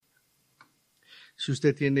Si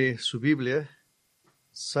usted tiene su Biblia,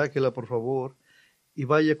 sáquela por favor y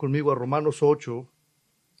vaya conmigo a Romanos 8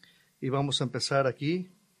 y vamos a empezar aquí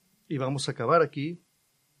y vamos a acabar aquí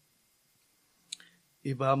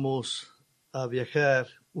y vamos a viajar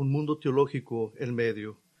un mundo teológico en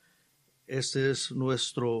medio. Este es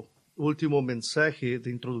nuestro último mensaje de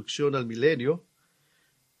introducción al milenio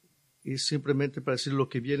y simplemente para decir lo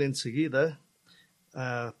que viene enseguida,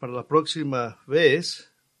 para la próxima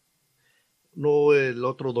vez, no el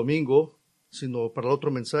otro domingo, sino para el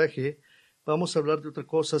otro mensaje, vamos a hablar de otras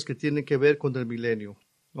cosas que tienen que ver con el milenio.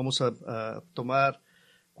 Vamos a tomar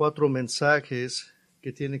 4 mensajes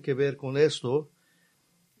que tienen que ver con esto,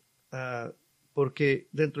 porque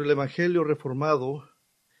dentro del Evangelio reformado,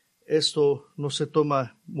 esto no se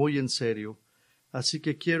toma muy en serio. Así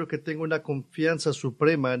que quiero que tenga una confianza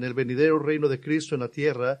suprema en el venidero reino de Cristo en la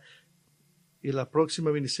tierra, y la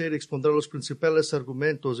próxima miniserie expondrá los principales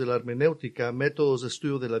argumentos de la hermenéutica, métodos de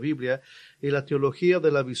estudio de la Biblia y la teología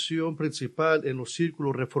de la visión principal en los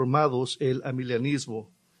círculos reformados, el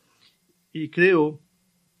amilenismo. Y creo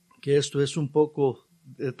que esto es un poco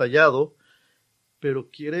detallado,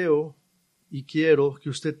 pero quiero que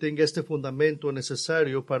usted tenga este fundamento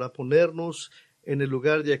necesario para ponernos en el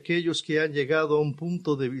lugar de aquellos que han llegado a un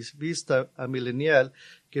punto de vista amilenial,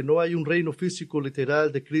 que no hay un reino físico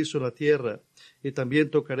literal de Cristo en la tierra. Y también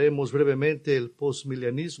tocaremos brevemente el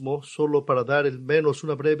postmilenialismo, solo para dar al menos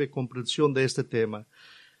una breve comprensión de este tema.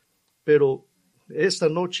 Pero esta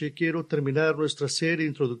noche quiero terminar nuestra serie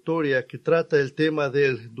introductoria que trata el tema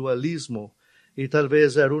del dualismo y tal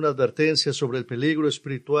vez dar una advertencia sobre el peligro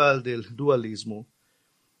espiritual del dualismo.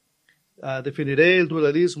 Definiré el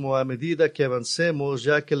dualismo a medida que avancemos,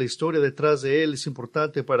 ya que la historia detrás de él es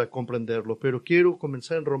importante para comprenderlo. Pero quiero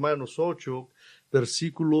comenzar en Romanos 8,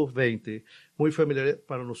 versículo 20, muy familiar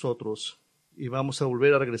para nosotros, y vamos a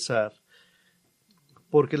volver a regresar.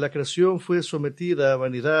 Porque la creación fue sometida a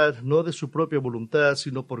vanidad, no de su propia voluntad,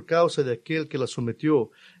 sino por causa de aquel que la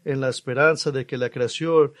sometió, en la esperanza de que la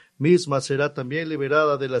creación misma será también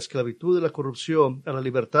liberada de la esclavitud de la corrupción a la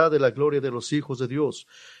libertad de la gloria de los hijos de Dios.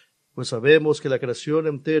 Pues sabemos que la creación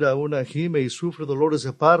entera aún gime y sufre dolores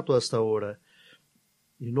de parto hasta ahora.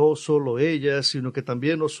 Y no solo ella, sino que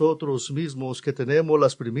también nosotros mismos que tenemos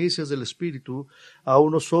las primicias del Espíritu,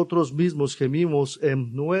 aún nosotros mismos gemimos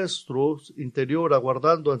en nuestro interior,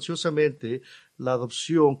 aguardando ansiosamente la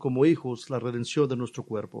adopción como hijos, la redención de nuestro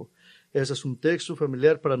cuerpo. Ese es un texto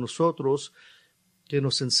familiar para nosotros, que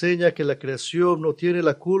nos enseña que la creación no tiene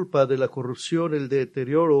la culpa de la corrupción y el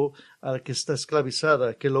deterioro al que está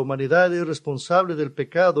esclavizada, que la humanidad es responsable del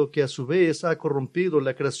pecado que a su vez ha corrompido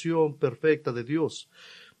la creación perfecta de Dios.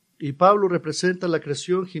 Y Pablo representa la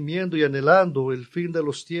creación gimiendo y anhelando el fin de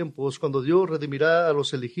los tiempos, cuando Dios redimirá a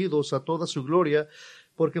los elegidos a toda su gloria,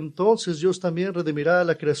 porque entonces Dios también redimirá a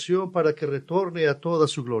la creación para que retorne a toda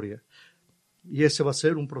su gloria. Y ese va a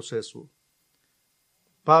ser un proceso.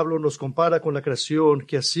 Pablo nos compara con la creación,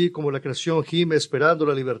 que así como la creación gime esperando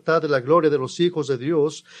la libertad de la gloria de los hijos de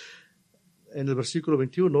Dios, en el versículo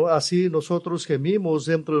 21, así nosotros gemimos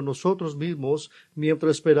dentro de nosotros mismos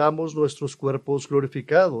mientras esperamos nuestros cuerpos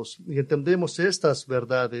glorificados. Y entendemos estas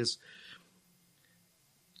verdades.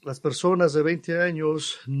 Las personas de 20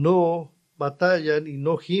 años no batallan y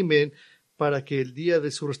no gimen para que el día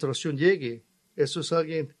de su restauración llegue. Eso es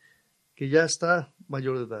alguien que ya está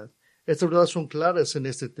mayor de edad. Estas verdades son claras en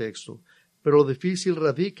este texto, pero lo difícil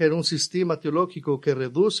radica en un sistema teológico que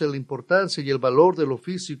reduce la importancia y el valor de lo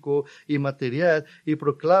físico y material y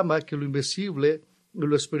proclama que lo invisible y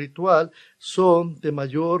lo espiritual son de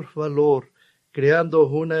mayor valor, creando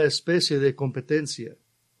una especie de competencia.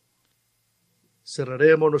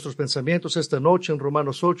 Cerraremos nuestros pensamientos esta noche en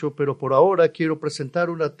Romanos 8, pero por ahora quiero presentar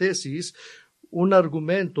una tesis, un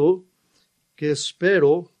argumento que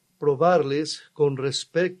espero probarles con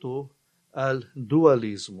respecto al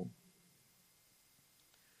dualismo.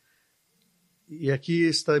 Y aquí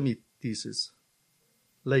está mi tesis.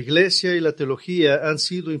 La Iglesia y la teología han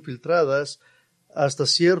sido infiltradas hasta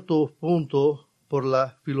cierto punto por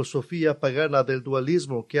la filosofía pagana del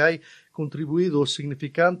dualismo, que ha contribuido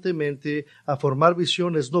significantemente a formar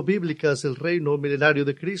visiones no bíblicas del reino milenario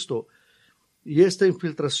de Cristo. Y esta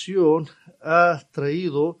infiltración ha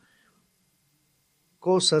traído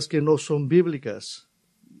cosas que no son bíblicas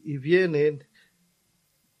y vienen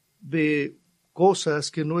de cosas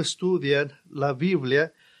que no estudian la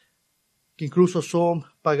Biblia, que incluso son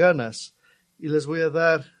paganas. Y les voy a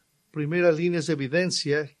dar primeras líneas de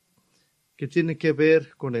evidencia que tienen que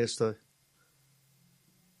ver con esta.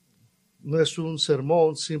 No es un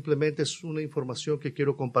sermón, simplemente es una información que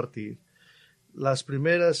quiero compartir. Las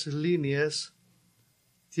primeras líneas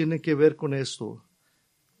tienen que ver con esto,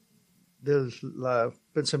 del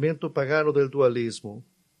pensamiento pagano del dualismo.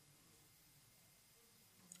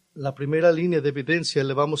 La primera línea de evidencia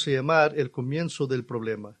le vamos a llamar el comienzo del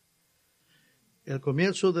problema. El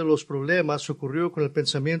comienzo de los problemas ocurrió con el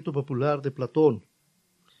pensamiento popular de Platón.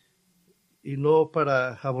 Y no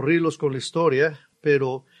para aburrirlos con la historia,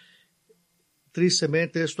 pero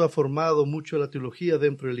tristemente esto ha formado mucho la teología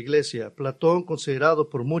dentro de la Iglesia. Platón, considerado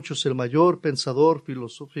por muchos el mayor pensador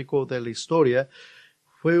filosófico de la historia,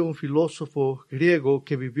 fue un filósofo griego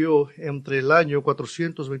que vivió entre el año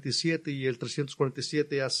 427 y el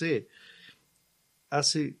 347 AC,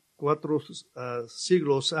 hace 4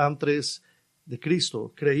 siglos antes de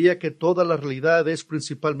Cristo. Creía que toda la realidad es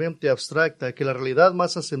principalmente abstracta, que la realidad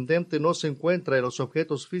más ascendente no se encuentra en los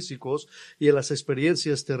objetos físicos y en las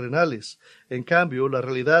experiencias terrenales. En cambio, la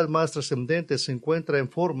realidad más trascendente se encuentra en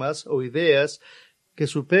formas o ideas que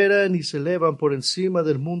superan y se elevan por encima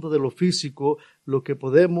del mundo de lo físico, lo que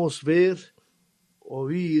podemos ver,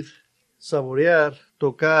 oír, saborear,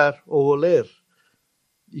 tocar o oler,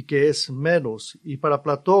 y que es menos. Y para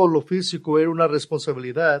Platón lo físico era una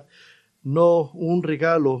responsabilidad, no un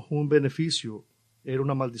regalo, un beneficio, era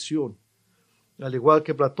una maldición. Al igual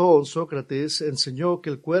que Platón, Sócrates enseñó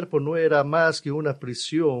que el cuerpo no era más que una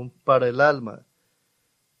prisión para el alma.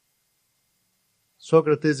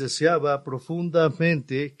 Sócrates deseaba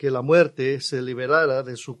profundamente que la muerte se liberara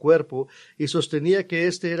de su cuerpo y sostenía que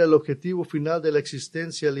este era el objetivo final de la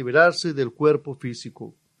existencia, liberarse del cuerpo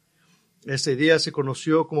físico. Esta idea se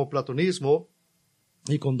conoció como platonismo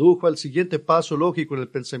y condujo al siguiente paso lógico en el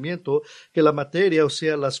pensamiento, que la materia, o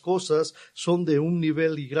sea, las cosas, son de un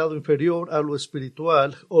nivel y grado inferior a lo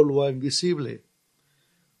espiritual o lo invisible.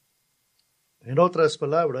 En otras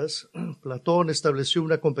palabras, Platón estableció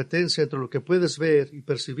una competencia entre lo que puedes ver y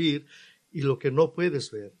percibir y lo que no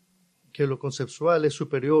puedes ver, que lo conceptual es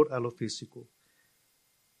superior a lo físico.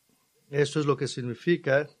 Esto es lo que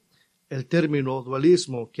significa el término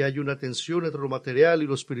dualismo, que hay una tensión entre lo material y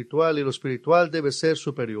lo espiritual debe ser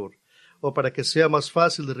superior. O para que sea más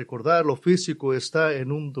fácil de recordar, lo físico está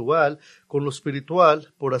en un dual con lo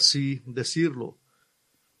espiritual, por así decirlo.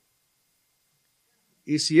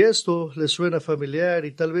 Y si esto le suena familiar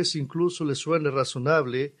y tal vez incluso le suene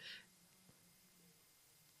razonable,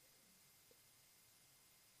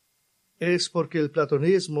 es porque el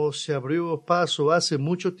platonismo se abrió paso hace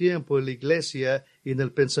mucho tiempo en la Iglesia y en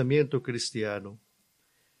el pensamiento cristiano.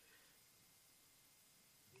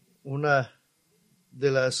 Una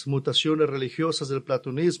de las mutaciones religiosas del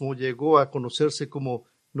platonismo llegó a conocerse como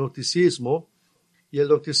gnosticismo, y el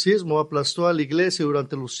gnosticismo aplastó a la Iglesia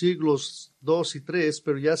durante los siglos II y III,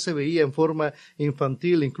 pero ya se veía en forma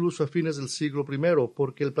infantil incluso a fines del siglo I,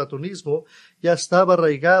 porque el platonismo ya estaba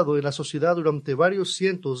arraigado en la sociedad durante varios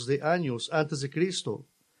cientos de años antes de Cristo.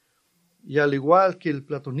 Y al igual que el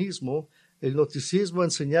platonismo, el gnosticismo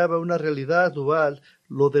enseñaba una realidad dual,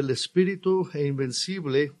 lo del espíritu e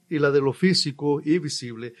invencible y la de lo físico y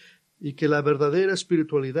visible, y que la verdadera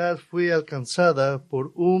espiritualidad fue alcanzada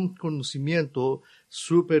por un conocimiento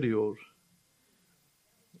superior,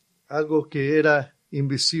 algo que era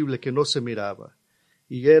invisible, que no se miraba,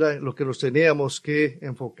 y era lo que nos teníamos que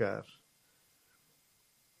enfocar.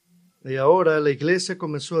 Y ahora la Iglesia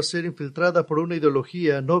comenzó a ser infiltrada por una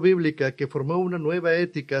ideología no bíblica que formó una nueva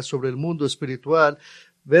ética sobre el mundo espiritual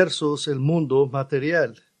versus el mundo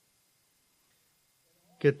material.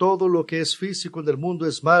 Que todo lo que es físico en el mundo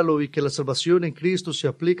es malo y que la salvación en Cristo se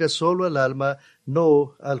aplica solo al alma,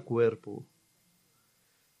 no al cuerpo.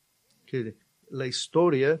 Que la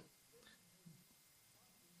historia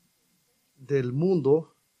del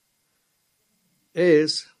mundo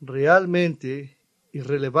es realmente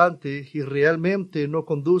irrelevante y realmente no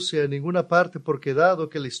conduce a ninguna parte, porque dado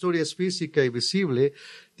que la historia es física y visible,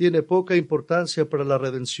 tiene poca importancia para la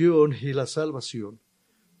redención y la salvación.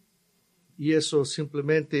 Y eso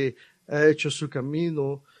simplemente ha hecho su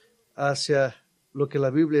camino hacia lo que la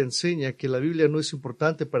Biblia enseña, que la Biblia no es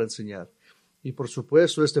importante para enseñar. Y por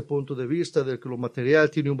supuesto, este punto de vista de que lo material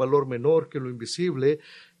tiene un valor menor que lo invisible,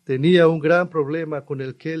 tenía un gran problema con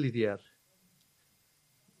el que lidiar.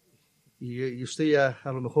 Y usted ya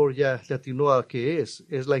a lo mejor ya le atinó a qué es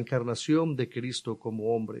la encarnación de Cristo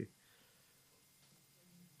como hombre.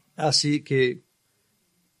 Así que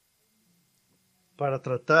para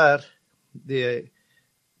tratar de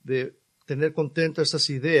tener contentas estas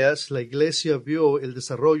ideas, la Iglesia vio el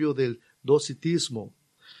desarrollo del docetismo,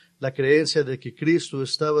 la creencia de que Cristo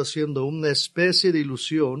estaba siendo una especie de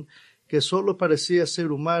ilusión, que solo parecía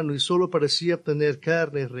ser humano y solo parecía tener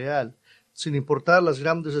carne real, sin importar los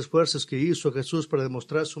grandes esfuerzos que hizo Jesús para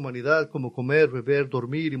demostrar su humanidad, como comer, beber,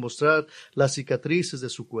 dormir y mostrar las cicatrices de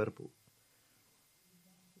su cuerpo.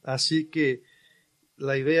 Así que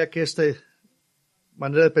la idea que esta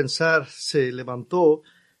manera de pensar se levantó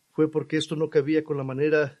fue porque esto no cabía con la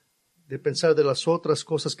manera de pensar de las otras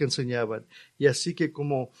cosas que enseñaban. Y así que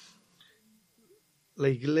como la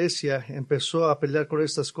iglesia empezó a pelear con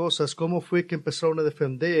estas cosas, ¿cómo fue que empezaron a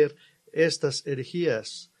defender estas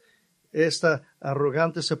herejías? Esta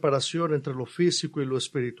arrogante separación entre lo físico y lo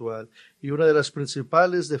espiritual. Y una de las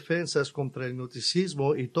principales defensas contra el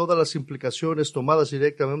gnosticismo y todas las implicaciones tomadas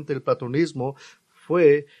directamente del platonismo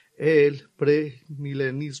fue el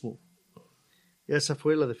premilenismo. Esa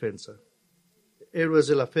fue la defensa. Héroes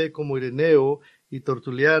de la fe como Ireneo y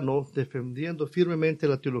Tertuliano, defendiendo firmemente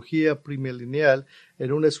la teología premilenial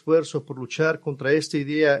en un esfuerzo por luchar contra esta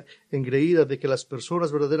idea engreída de que las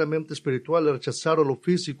personas verdaderamente espirituales rechazaron lo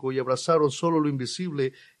físico y abrazaron solo lo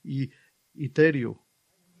invisible y etéreo.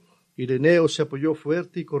 Ireneo se apoyó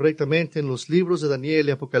fuerte y correctamente en los libros de Daniel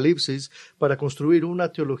y Apocalipsis para construir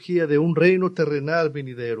una teología de un reino terrenal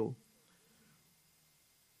venidero.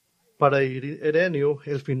 Para Ireneo,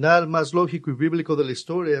 el final más lógico y bíblico de la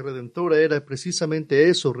historia redentora era precisamente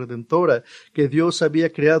eso, redentora, que Dios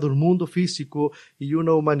había creado un mundo físico y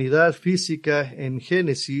una humanidad física en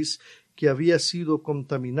Génesis que había sido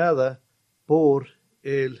contaminada por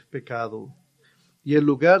el pecado. Y en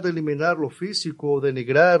lugar de eliminar lo físico o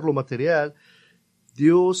denigrar lo material,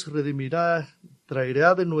 Dios redimirá,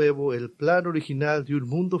 traerá de nuevo el plan original de un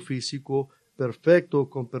mundo físico perfecto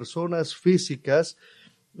con personas físicas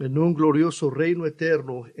en un glorioso reino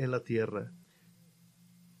eterno en la tierra.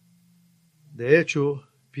 De hecho,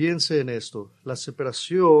 piense en esto, la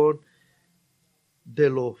separación de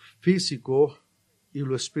lo físico y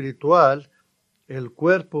lo espiritual, el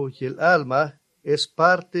cuerpo y el alma, es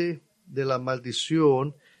parte de la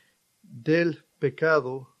maldición del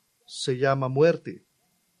pecado, se llama muerte.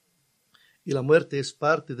 Y la muerte es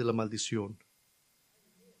parte de la maldición.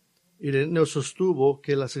 Ireneo sostuvo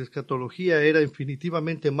que la escatología era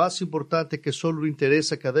infinitivamente más importante que solo un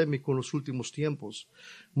interés académico en los últimos tiempos.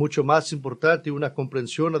 Mucho más importante, una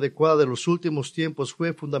comprensión adecuada de los últimos tiempos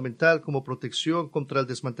fue fundamental como protección contra el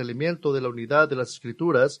desmantelamiento de la unidad de las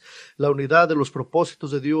Escrituras, la unidad de los propósitos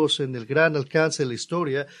de Dios en el gran alcance de la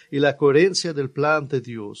historia y la coherencia del plan de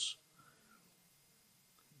Dios.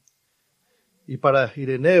 Y para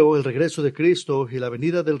Ireneo, el regreso de Cristo y la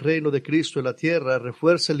venida del reino de Cristo en la tierra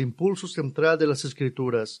refuerza el impulso central de las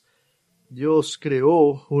Escrituras. Dios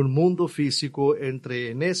creó un mundo físico,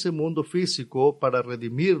 en ese mundo físico para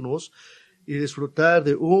redimirnos y disfrutar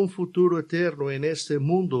de un futuro eterno en este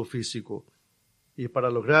mundo físico. Y para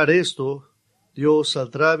lograr esto, Dios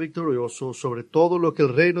saldrá victorioso sobre todo lo que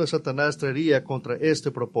el reino de Satanás traería contra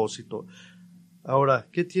este propósito. Ahora,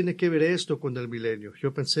 ¿qué tiene que ver esto con el milenio?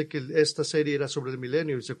 Yo pensé que esta serie era sobre el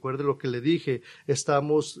milenio y se acuerda lo que le dije,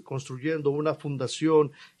 estamos construyendo una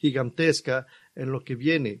fundación gigantesca en lo que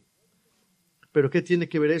viene. Pero ¿qué tiene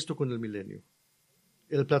que ver esto con el milenio?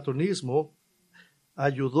 El platonismo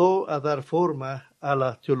ayudó a dar forma a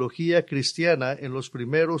la teología cristiana en los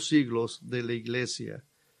primeros siglos de la Iglesia.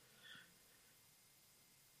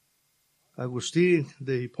 Agustín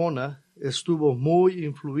de Hipona estuvo muy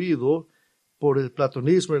influido por el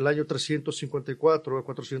platonismo en el año 354 a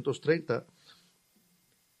 430,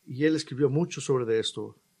 y él escribió mucho sobre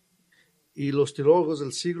esto. Y los teólogos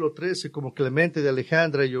del siglo XIII, como Clemente de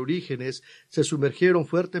Alejandra y Orígenes, se sumergieron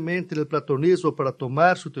fuertemente en el platonismo para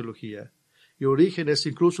tomar su teología. Y Orígenes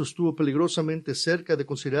incluso estuvo peligrosamente cerca de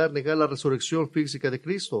considerar negar la resurrección física de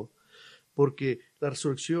Cristo, porque la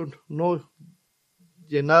resurrección no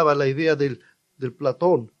llenaba la idea del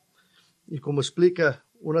Platón. Y como explica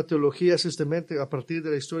una teología sistemática a partir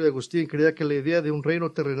de la historia de Agustín, creía que la idea de un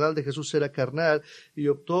reino terrenal de Jesús era carnal y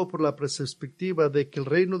optó por la perspectiva de que el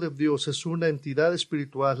reino de Dios es una entidad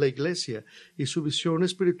espiritual, la Iglesia, y su visión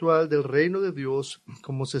espiritual del reino de Dios,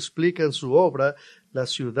 como se explica en su obra, La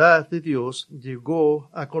ciudad de Dios, llegó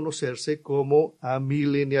a conocerse como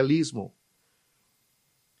amilenialismo.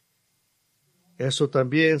 Eso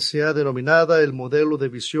también se ha denominado el modelo de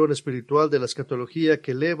visión espiritual de la escatología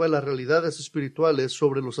que eleva las realidades espirituales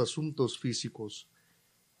sobre los asuntos físicos.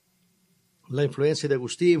 La influencia de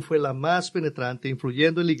Agustín fue la más penetrante,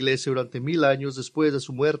 influyendo en la Iglesia durante 1000 años después de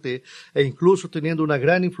su muerte e incluso teniendo una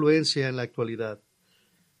gran influencia en la actualidad.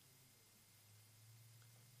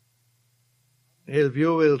 Él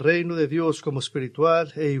vio el reino de Dios como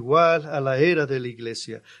espiritual e igual a la era de la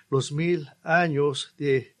Iglesia. Los 1000 años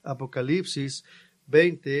de Apocalipsis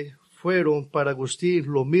 20 fueron para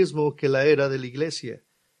Agustín lo mismo que la era de la Iglesia.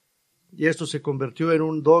 Y esto se convirtió en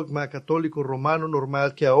un dogma católico romano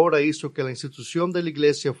normal que ahora hizo que la institución de la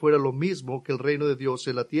Iglesia fuera lo mismo que el reino de Dios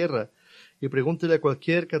en la tierra. Y pregúntele a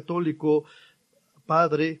cualquier católico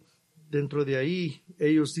padre, dentro de ahí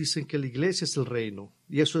ellos dicen que la Iglesia es el reino.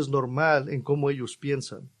 Y eso es normal en cómo ellos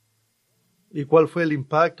piensan. ¿Y cuál fue el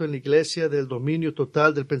impacto en la Iglesia del dominio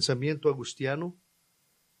total del pensamiento agustiano?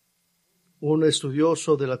 Un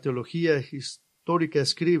estudioso de la teología histórica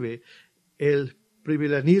escribe: el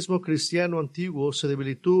privilegismo cristiano antiguo se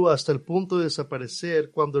debilitó hasta el punto de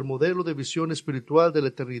desaparecer cuando el modelo de visión espiritual de la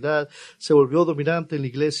eternidad se volvió dominante en la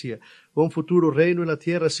Iglesia. Un futuro reino en la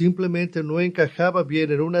tierra simplemente no encajaba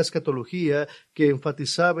bien en una escatología que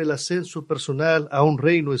enfatizaba el ascenso personal a un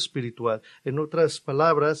reino espiritual. En otras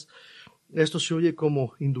palabras, esto se oye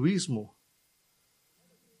como hinduismo,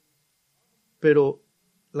 pero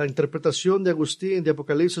la interpretación de Agustín de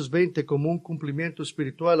Apocalipsis 20 como un cumplimiento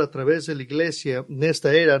espiritual a través de la Iglesia en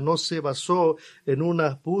esta era no se basó en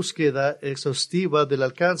una búsqueda exhaustiva del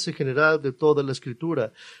alcance general de toda la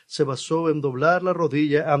Escritura. Se basó en doblar la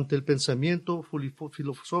rodilla ante el pensamiento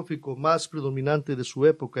filosófico más predominante de su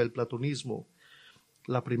época, el platonismo.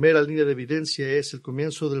 La primera línea de evidencia es el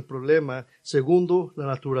comienzo del problema. Segundo, la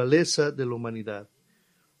naturaleza de la humanidad.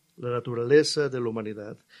 La naturaleza de la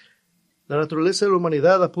humanidad. La naturaleza de la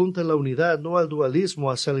humanidad apunta a la unidad, no al dualismo,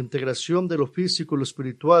 hacia la integración de lo físico y lo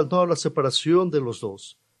espiritual, no a la separación de los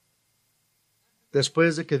dos.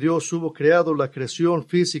 Después de que Dios hubo creado la creación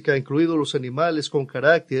física, incluidos los animales con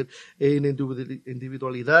carácter e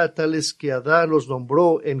individualidad, tales que Adán los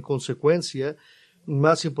nombró en consecuencia,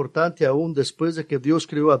 más importante aún, después de que Dios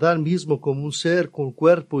creó a Adán mismo como un ser con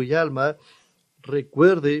cuerpo y alma,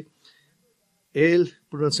 recuerde el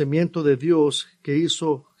pronunciamiento de Dios que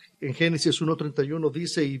hizo. En Génesis 1:31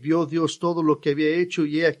 dice: y vio Dios todo lo que había hecho,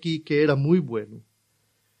 y he aquí que era muy bueno.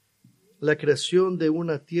 La creación de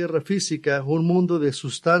una tierra física, un mundo de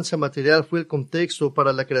sustancia material, fue el contexto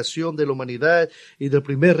para la creación de la humanidad y del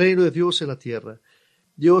primer reino de Dios en la tierra.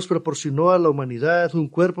 Dios proporcionó a la humanidad un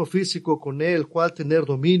cuerpo físico con el cual tener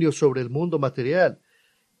dominio sobre el mundo material.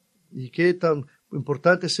 ¿Y qué tan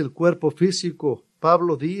importante es el cuerpo físico?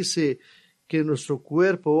 Pablo dice que nuestro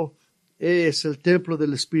cuerpo es el templo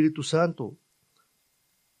del Espíritu Santo.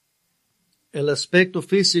 El aspecto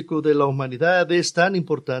físico de la humanidad es tan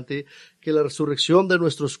importante que la resurrección de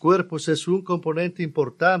nuestros cuerpos es un componente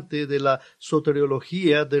importante de la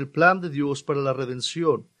soteriología del plan de Dios para la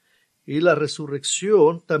redención. Y la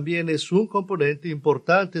resurrección también es un componente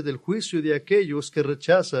importante del juicio de aquellos que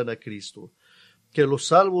rechazan a Cristo. Que los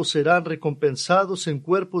salvos serán recompensados en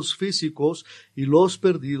cuerpos físicos y los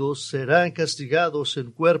perdidos serán castigados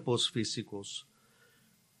en cuerpos físicos.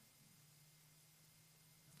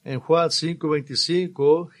 En Juan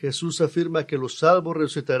 5:25, Jesús afirma que los salvos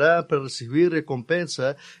resucitarán para recibir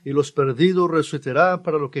recompensa y los perdidos resucitarán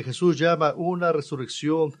para lo que Jesús llama una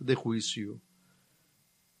resurrección de juicio.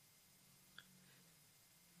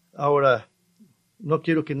 Ahora, no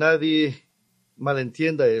quiero que nadie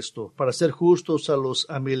malentienda esto. Para ser justos, a los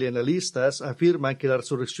amilenialistas afirman que la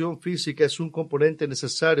resurrección física es un componente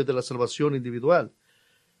necesario de la salvación individual.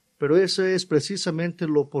 Pero eso es precisamente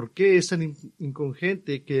lo por qué es tan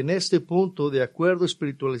incongruente que en este punto, de acuerdo a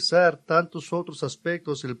espiritualizar tantos otros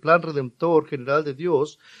aspectos del plan redentor general de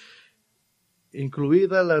Dios,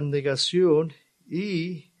 incluida la negación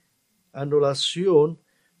y anulación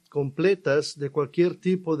completas de cualquier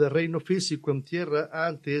tipo de reino físico en tierra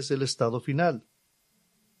antes del estado final.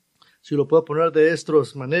 Si lo puedo poner de esta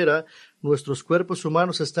manera, nuestros cuerpos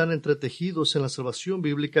humanos están entretejidos en la salvación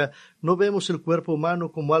bíblica. No vemos el cuerpo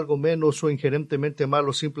humano como algo menos o inherentemente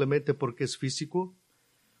malo simplemente porque es físico.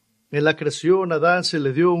 En la creación, a Adán se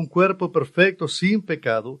le dio un cuerpo perfecto sin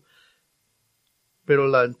pecado, pero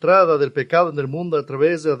la entrada del pecado en el mundo a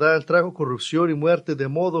través de Adán trajo corrupción y muerte, de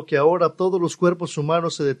modo que ahora todos los cuerpos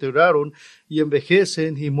humanos se deterioraron y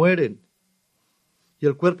envejecen y mueren. Y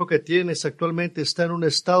el cuerpo que tienes actualmente está en un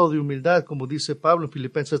estado de humildad, como dice Pablo en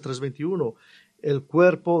Filipenses 3:21, el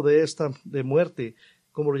cuerpo de muerte,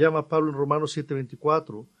 como lo llama Pablo en Romanos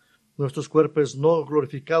 7:24. Nuestros cuerpos no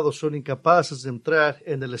glorificados son incapaces de entrar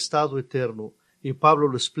en el estado eterno. Y Pablo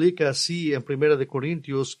lo explica así en 1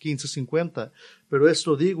 Corintios 15:50. Pero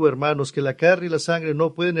esto digo, hermanos, que la carne y la sangre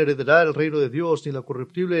no pueden heredar el reino de Dios, ni la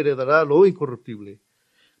corruptible heredará lo incorruptible.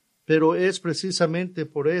 Pero es precisamente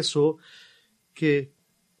por eso que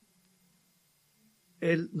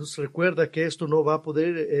Él nos recuerda que esto no va a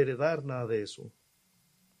poder heredar nada de eso.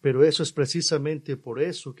 Pero eso es precisamente por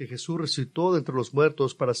eso que Jesús resucitó de entre los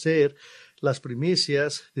muertos para ser las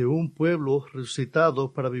primicias de un pueblo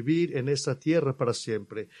resucitado para vivir en esta tierra para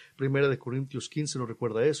siempre. 1 Corintios 15 nos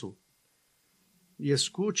recuerda eso. y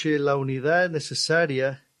escuche la unidad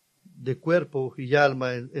necesaria de cuerpo y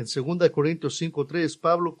alma. En 2 Corintios 5:3,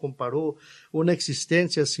 Pablo comparó una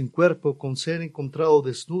existencia sin cuerpo con ser encontrado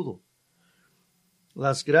desnudo.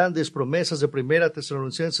 Las grandes promesas de 1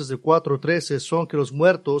 Tesalonicenses de 4:13 son que los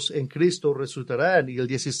muertos en Cristo resucitarán. Y el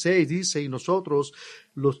 16 dice, y nosotros,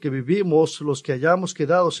 los que vivimos, los que hayamos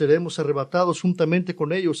quedado, seremos arrebatados juntamente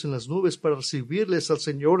con ellos en las nubes para recibirles al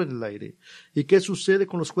Señor en el aire. ¿Y qué sucede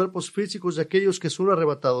con los cuerpos físicos de aquellos que son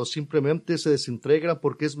arrebatados? Simplemente se desintegran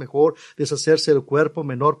porque es mejor deshacerse del cuerpo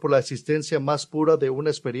menor por la existencia más pura de una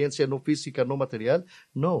experiencia no física, no material.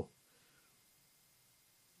 No.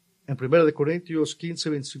 En 1 Corintios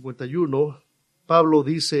 15:51, Pablo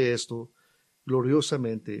dice esto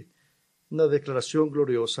gloriosamente, una declaración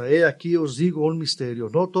gloriosa. He aquí os digo un misterio,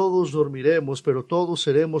 no todos dormiremos, pero todos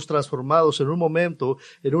seremos transformados en un momento,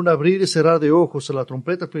 en un abrir y cerrar de ojos a la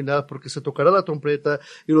trompeta final, porque se tocará la trompeta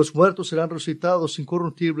y los muertos serán resucitados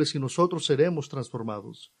incorruptibles y nosotros seremos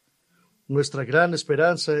transformados. Nuestra gran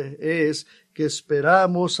esperanza es que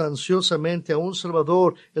esperamos ansiosamente a un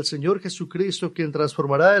Salvador, el Señor Jesucristo, quien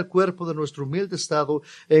transformará el cuerpo de nuestro humilde estado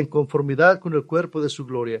en conformidad con el cuerpo de su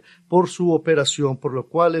gloria, por su operación, por lo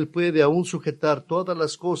cual Él puede aún sujetar todas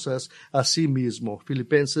las cosas a sí mismo.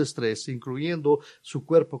 Filipenses 3, incluyendo su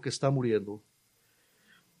cuerpo que está muriendo.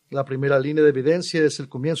 La primera línea de evidencia es el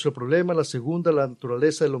comienzo del problema, la segunda, la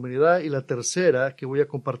naturaleza de la humanidad, y la tercera que voy a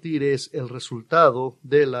compartir es el resultado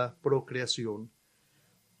de la procreación.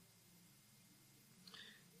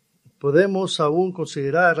 Podemos aún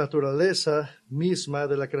considerar la naturaleza misma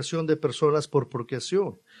de la creación de personas por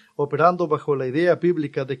procreación, operando bajo la idea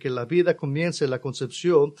bíblica de que la vida comienza en la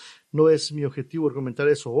concepción. No es mi objetivo argumentar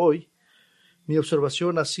eso hoy. Mi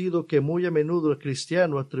observación ha sido que muy a menudo el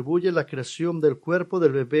cristiano atribuye la creación del cuerpo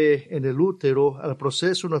del bebé en el útero al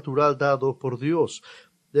proceso natural dado por Dios,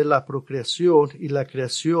 de la procreación y la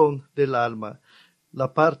creación del alma,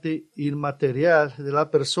 la parte inmaterial de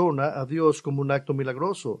la persona a Dios como un acto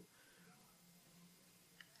milagroso.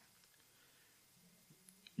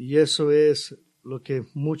 Y eso es lo que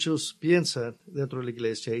muchos piensan dentro de la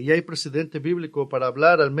iglesia. Y hay precedente bíblico para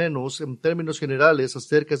hablar, al menos en términos generales,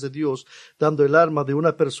 acerca de Dios dando el alma de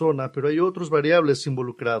una persona, pero hay otros variables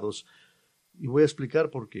involucrados. Y voy a explicar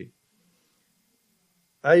por qué.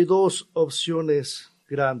 Hay dos opciones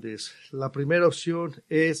grandes. La primera opción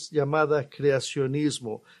es llamada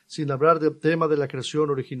creacionismo, sin hablar del tema de la creación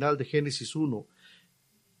original de Génesis 1.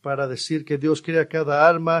 Para decir que Dios crea cada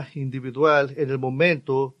alma individual en el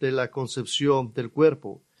momento de la concepción del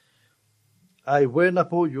cuerpo. Hay buen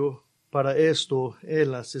apoyo para esto en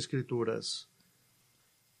las Escrituras.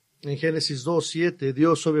 En Génesis 2:7,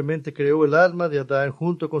 Dios obviamente creó el alma de Adán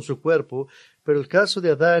junto con su cuerpo, pero el caso de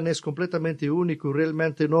Adán es completamente único y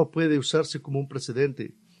realmente no puede usarse como un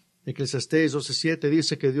precedente. Eclesiastés 12:7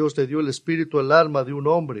 dice que Dios le dio el espíritu al alma de un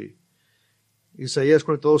hombre. Isaías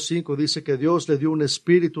 42:5 dice que Dios le dio un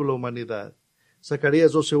espíritu a la humanidad.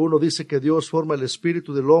 Zacarías 12:1 dice que Dios forma el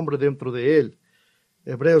espíritu del hombre dentro de él.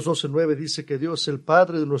 Hebreos 12:9 dice que Dios es el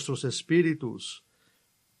Padre de nuestros espíritus.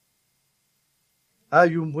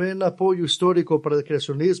 Hay un buen apoyo histórico para el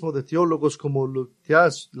creacionismo de teólogos como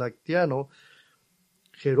Lactiano,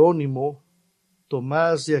 Jerónimo,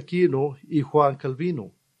 Tomás de Aquino y Juan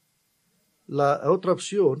Calvino. La otra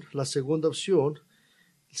opción, la segunda opción,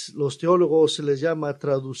 los teólogos se les llama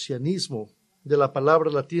traducianismo, de la palabra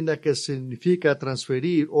latina que significa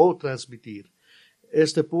transferir o transmitir.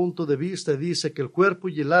 Este punto de vista dice que el cuerpo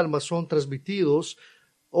y el alma son transmitidos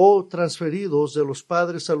o transferidos de los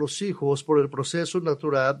padres a los hijos por el proceso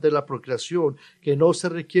natural de la procreación, que no se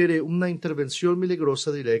requiere una intervención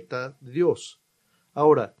milagrosa directa de Dios.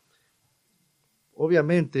 Ahora,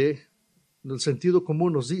 obviamente, el sentido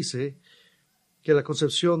común nos dice que la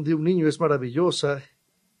concepción de un niño es maravillosa,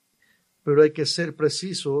 pero hay que ser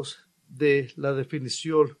precisos de la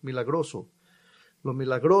definición milagroso. Lo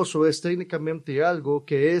milagroso es técnicamente algo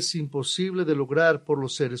que es imposible de lograr por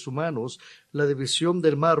los seres humanos. La división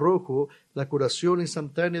del Mar Rojo, la curación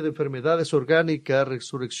instantánea de enfermedades orgánicas,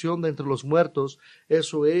 resurrección de entre los muertos,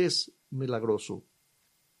 eso es milagroso.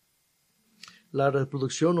 La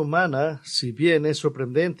reproducción humana, si bien es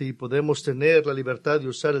sorprendente y podemos tener la libertad de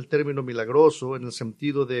usar el término milagroso en el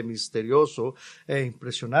sentido de misterioso e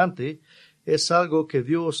impresionante, es algo que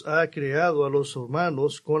Dios ha creado a los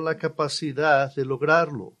humanos con la capacidad de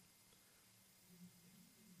lograrlo.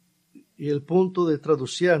 Y el punto de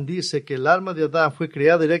traducción dice que el alma de Adán fue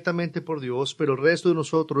creada directamente por Dios, pero el resto de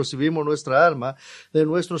nosotros recibimos nuestra alma de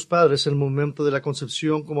nuestros padres en el momento de la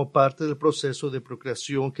concepción como parte del proceso de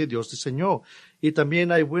procreación que Dios diseñó. Y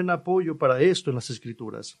también hay buen apoyo para esto en las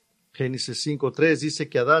Escrituras. Génesis 5:3 dice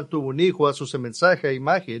que Adán tuvo un hijo a su semejanza e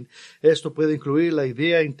imagen. Esto puede incluir la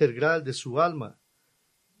idea integral de su alma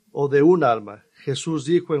o de un alma. Jesús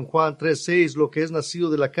dijo en Juan 3:6, lo que es nacido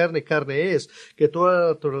de la carne, carne es, que toda la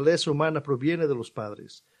naturaleza humana proviene de los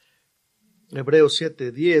padres. Hebreos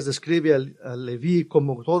 7:10 describe a Leví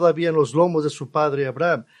como todavía en los lomos de su padre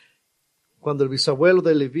Abraham. Cuando el bisabuelo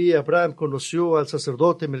de Leví, Abraham, conoció al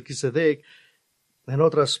sacerdote Melquisedec, en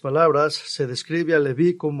otras palabras, se describe a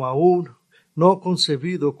Leví como aún no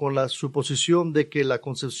concebido, con la suposición de que la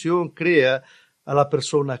concepción crea a la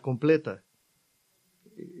persona completa.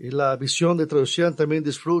 Y la visión de traducción también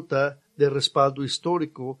disfruta de respaldo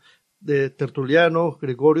histórico de Tertuliano,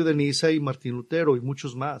 Gregorio de Niza y Martín Lutero y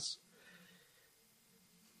muchos más.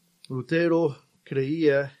 Lutero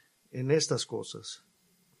creía en estas cosas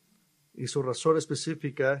y su razón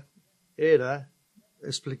específica era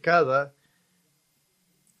explicada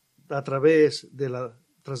a través de la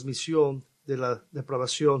transmisión de la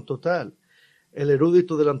depravación total. El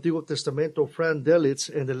erudito del Antiguo Testamento, Franz Delitzsch,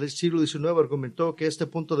 en el siglo XIX, argumentó que este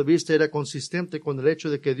punto de vista era consistente con el hecho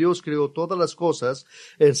de que Dios creó todas las cosas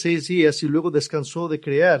en 6 días y luego descansó de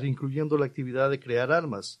crear, incluyendo la actividad de crear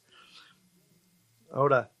almas.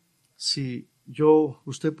 Ahora, si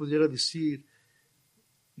usted pudiera decir,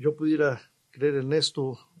 yo pudiera creer en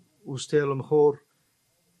esto, usted a lo mejor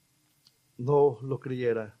no lo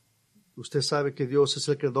creyera. Usted sabe que Dios es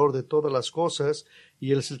el creador de todas las cosas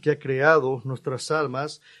y Él es el que ha creado nuestras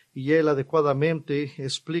almas y Él adecuadamente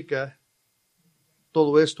explica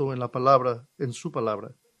todo esto en la palabra, en su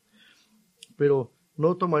palabra. Pero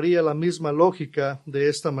no tomaría la misma lógica de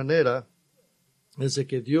esta manera desde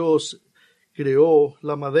que Dios creó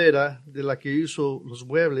la madera de la que hizo los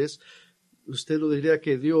muebles. Usted lo diría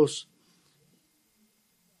que Dios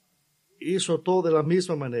hizo todo de la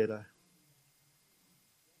misma manera.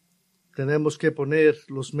 Tenemos que poner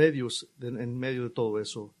los medios en medio de todo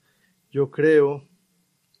eso. Yo creo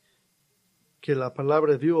que la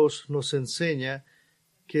palabra de Dios nos enseña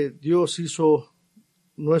que Dios hizo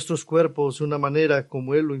nuestros cuerpos de una manera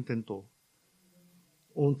como Él lo intentó.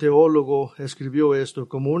 Un teólogo escribió esto: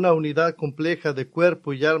 como una unidad compleja de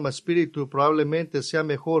cuerpo y alma, espíritu, probablemente sea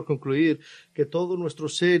mejor concluir que todo nuestro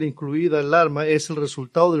ser, incluida el alma, es el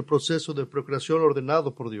resultado del proceso de procreación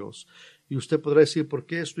ordenado por Dios. Y usted podrá decir, ¿por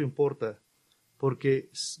qué esto importa? Porque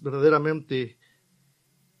verdaderamente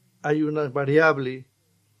hay una variable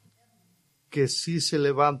que sí se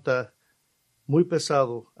levanta muy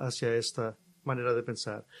pesado hacia esta manera de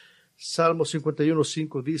pensar. Salmo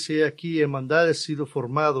 51:5 dice, aquí en maldad he sido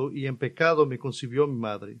formado y en pecado me concibió mi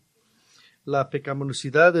madre. La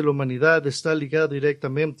pecaminosidad de la humanidad está ligada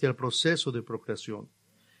directamente al proceso de procreación.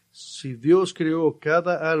 Si Dios creó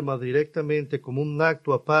cada alma directamente como un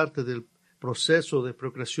acto aparte del proceso de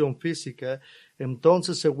procreación física,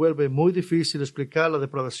 entonces se vuelve muy difícil explicar la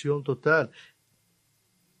depravación total.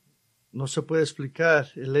 No se puede explicar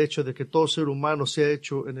el hecho de que todo ser humano sea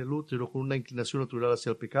hecho en el útero con una inclinación natural hacia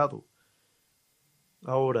el pecado.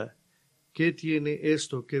 Ahora, ¿qué tiene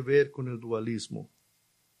esto que ver con el dualismo?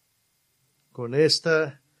 Con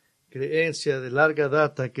esta creencia de larga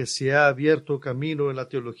data que se ha abierto camino en la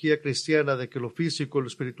teología cristiana de que lo físico y lo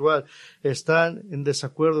espiritual están en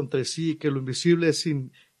desacuerdo entre sí, que lo invisible es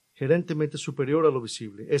inherentemente superior a lo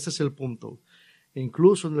visible. Este es el punto.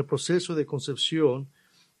 Incluso en el proceso de concepción,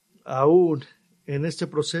 aún en este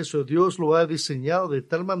proceso, Dios lo ha diseñado de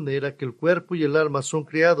tal manera que el cuerpo y el alma son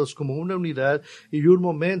creados como una unidad y un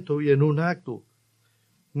momento y en un acto.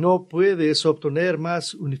 No puedes obtener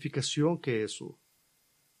más unificación que eso.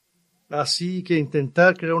 Así que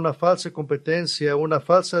intentar crear una falsa competencia, una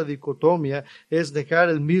falsa dicotomía, es negar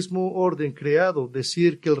el mismo orden creado.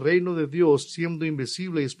 Decir que el reino de Dios, siendo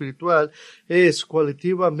invisible y espiritual, es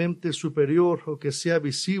cualitativamente superior o que sea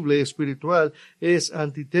visible y espiritual, es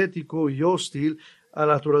antitético y hostil a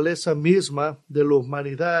la naturaleza misma de la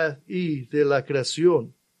humanidad y de la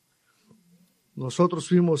creación. Nosotros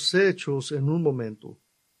fuimos hechos en un momento.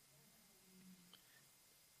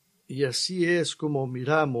 Y así es como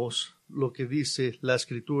miramos lo que dice la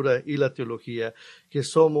Escritura y la teología, que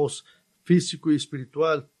somos físico y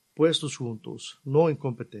espiritual puestos juntos, no en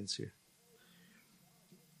competencia.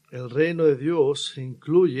 El reino de Dios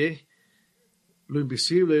incluye lo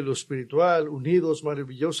invisible y lo espiritual, unidos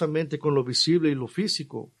maravillosamente con lo visible y lo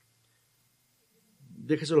físico.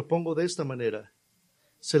 Déjese lo pongo de esta manera.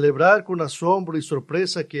 Celebrar con asombro y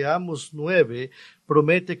sorpresa que Amos 9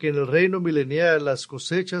 promete que en el reino milenial las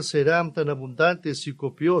cosechas serán tan abundantes y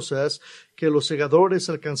copiosas que los segadores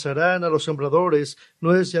alcanzarán a los sembradores,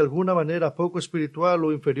 no es de alguna manera poco espiritual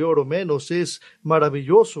o inferior o menos, es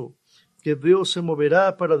maravilloso. que Dios se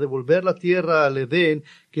moverá para devolver la tierra al Edén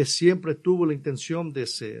que siempre tuvo la intención de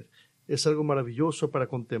ser. Es algo maravilloso para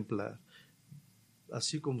contemplar,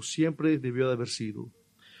 así como siempre debió de haber sido.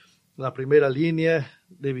 La primera línea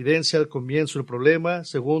de evidencia al comienzo del problema.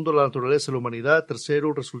 Segundo, la naturaleza de la humanidad. Tercero,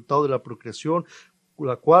 el resultado de la procreación.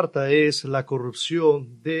 La cuarta es la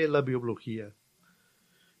corrupción de la biología.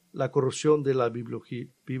 La corrupción de la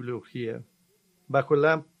bibliología. Bajo el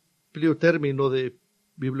amplio término de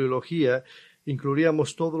bibliología,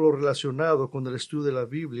 incluiríamos todo lo relacionado con el estudio de la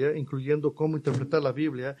Biblia, incluyendo cómo interpretar la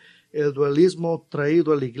Biblia. El dualismo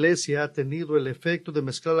traído a la Iglesia ha tenido el efecto de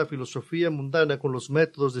mezclar la filosofía mundana con los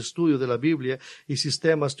métodos de estudio de la Biblia y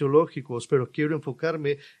sistemas teológicos, pero quiero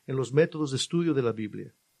enfocarme en los métodos de estudio de la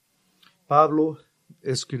Biblia. Pablo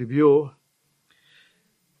escribió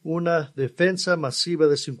una defensa masiva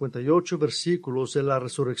de 58 versículos de la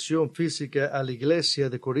resurrección física a la iglesia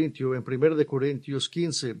de Corintio en 1 de Corintios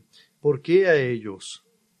 15. ¿Por qué a ellos?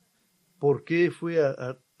 ¿Por qué fue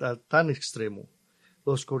a tan extremo?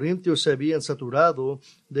 Los corintios se habían saturado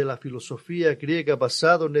de la filosofía griega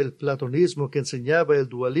basada en el platonismo que enseñaba el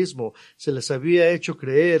dualismo. Se les había hecho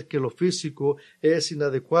creer que lo físico es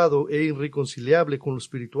inadecuado e irreconciliable con lo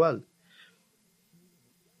espiritual.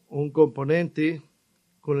 Un componente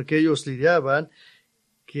con el que ellos lidiaban,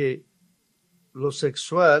 que lo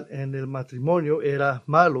sexual en el matrimonio era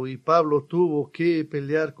malo, y Pablo tuvo que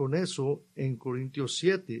pelear con eso en Corintios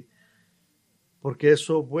 7, porque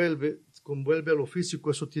eso convuelve a lo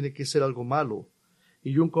físico, eso tiene que ser algo malo.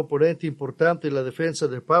 Y un componente importante en la defensa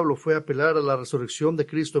de Pablo fue apelar a la resurrección de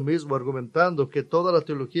Cristo mismo, argumentando que toda la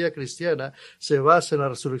teología cristiana se basa en la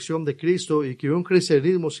resurrección de Cristo y que un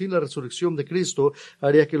cristianismo sin la resurrección de Cristo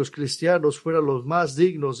haría que los cristianos fueran los más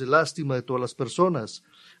dignos de lástima de todas las personas.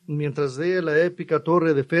 Mientras lee la épica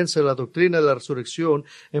torre de defensa de la doctrina de la resurrección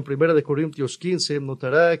en 1 de Corintios 15,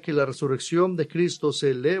 notará que la resurrección de Cristo se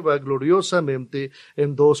eleva gloriosamente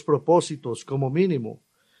en dos propósitos, como mínimo.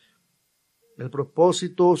 El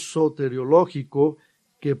propósito soteriológico,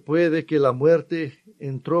 que puede que la muerte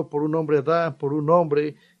entró por un hombre Adán, por un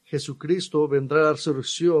hombre Jesucristo, vendrá la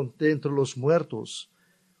resurrección de entre los muertos.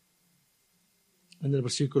 En el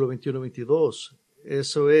versículo 21-22,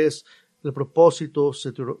 eso es el propósito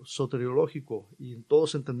soteriológico, y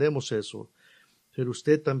todos entendemos eso. Pero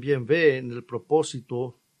usted también ve en el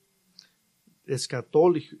propósito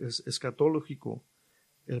escatológico,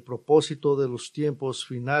 el propósito de los tiempos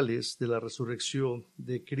finales de la resurrección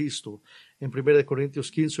de Cristo. En 1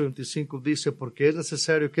 Corintios 15:25 dice, porque es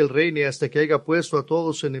necesario que Él reine hasta que haya puesto a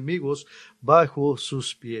todos sus enemigos bajo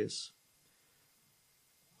sus pies.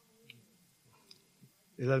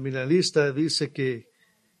 El alminalista dice que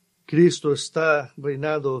Cristo está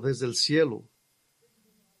reinando desde el cielo,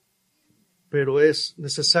 pero es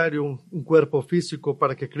necesario un cuerpo físico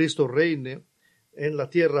para que Cristo reine en la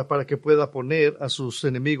tierra, para que pueda poner a sus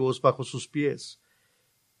enemigos bajo sus pies.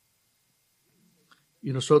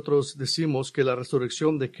 Y nosotros decimos que la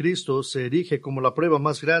resurrección de Cristo se erige como la prueba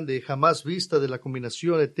más grande jamás vista de la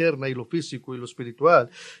combinación eterna y lo físico y lo espiritual,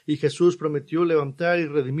 y Jesús prometió levantar y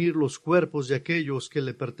redimir los cuerpos de aquellos que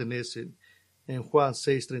le pertenecen, en Juan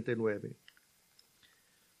 6:39.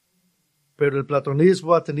 Pero el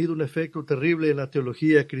platonismo ha tenido un efecto terrible en la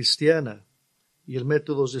teología cristiana y el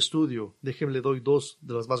método de estudio. Déjenme le doy dos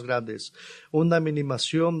de las más grandes. Una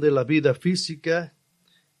minimización de la vida física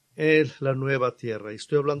en la nueva tierra. Y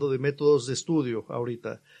estoy hablando de métodos de estudio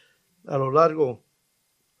ahorita. A lo largo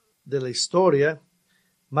de la historia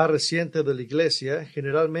más reciente de la Iglesia,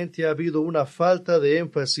 generalmente ha habido una falta de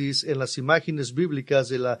énfasis en las imágenes bíblicas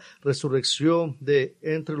de la resurrección de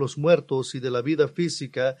entre los muertos y de la vida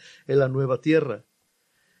física en la nueva tierra.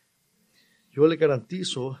 Yo le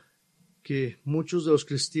garantizo que muchos de los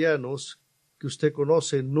cristianos que usted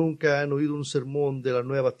conoce nunca han oído un sermón de la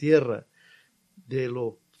nueva tierra, de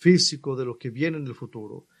lo físico, de lo que viene en el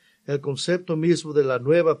futuro. El concepto mismo de la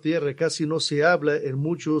nueva tierra casi no se habla en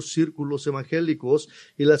muchos círculos evangélicos,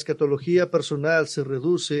 y la escatología personal se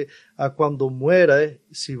reduce a cuando muera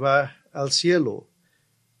si va al cielo.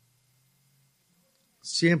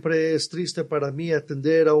 Siempre es triste para mí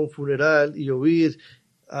atender a un funeral y oír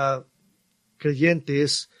a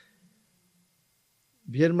creyentes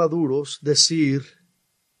bien maduros decir,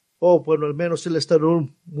 oh, bueno, al menos él está en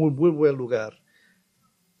un muy buen lugar.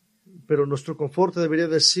 Pero nuestro confort debería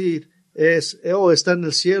decir está en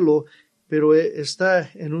el cielo, pero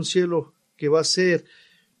está en un cielo que va a ser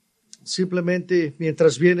simplemente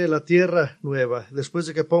mientras viene la tierra nueva, después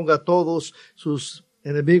de que ponga a todos sus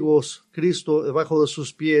enemigos Cristo debajo de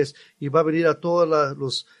sus pies, y va a venir a todos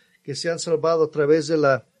los que se han salvado a través de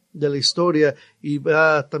la de la historia y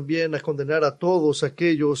va también a condenar a todos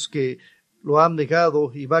aquellos que lo han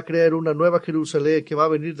negado y va a crear una nueva Jerusalén que va a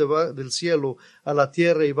venir del cielo a la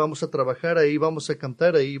tierra y vamos a trabajar ahí, vamos a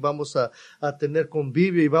cantar ahí, vamos a tener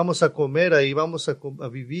convivio y vamos a comer ahí, vamos a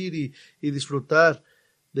vivir y disfrutar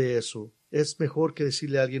de eso. Es mejor que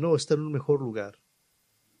decirle a alguien, no, está en un mejor lugar.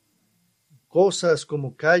 Cosas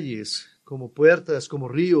como calles, como puertas, como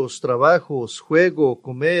ríos, trabajos, juego,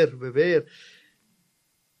 comer, beber.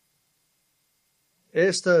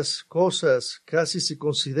 Estas cosas casi se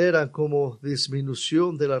consideran como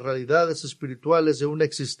disminución de las realidades espirituales de una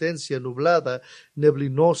existencia nublada,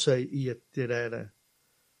 neblinosa y etérea.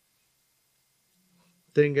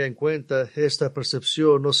 Tenga en cuenta, esta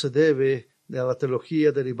percepción no se debe a la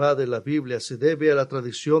teología derivada de la Biblia, se debe a la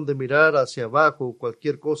tradición de mirar hacia abajo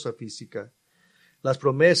cualquier cosa física. Las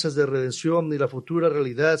promesas de redención y la futura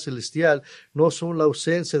realidad celestial no son la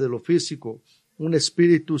ausencia de lo físico. Un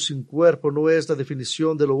espíritu sin cuerpo no es la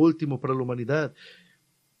definición de lo último para la humanidad.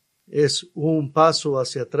 Es un paso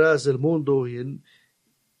hacia atrás del mundo en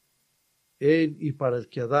y para el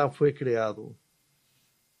que Adán fue creado.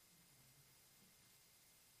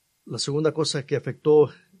 La segunda cosa que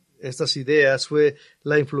afectó estas ideas fue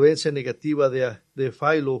la influencia negativa de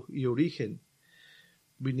Philo y Origen.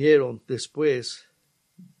 Vinieron después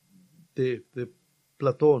de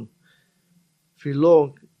Platón.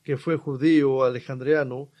 Filón, que fue judío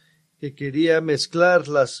alejandriano, que quería mezclar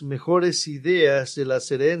las mejores ideas de la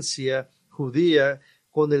herencia judía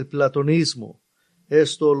con el platonismo.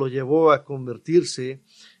 Esto lo llevó a convertirse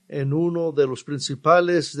en uno de los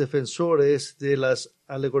principales defensores de las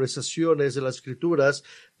alegorizaciones de las escrituras,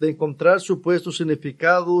 de encontrar supuestos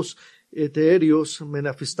significados etéreos,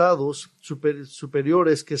 manifestados,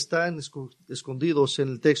 superiores que están escondidos en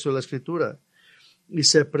el texto de la escritura. Y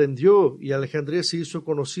se aprendió, y Alejandría se hizo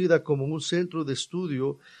conocida como un centro de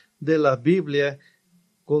estudio de la Biblia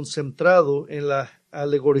concentrado en la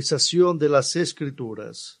alegorización de las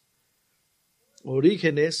escrituras.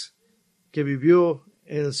 Orígenes, que vivió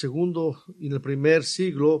en el segundo y en el primer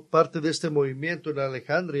siglo, parte de este movimiento en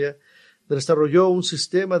Alejandría, desarrolló un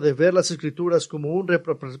sistema de ver las escrituras como una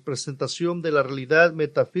representación de la realidad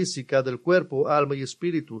metafísica del cuerpo, alma y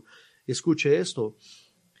espíritu. Escuche esto.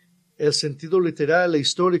 El sentido literal e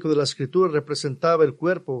histórico de la escritura representaba el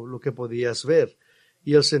cuerpo, lo que podías ver,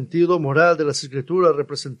 y el sentido moral de las escrituras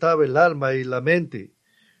representaba el alma y la mente.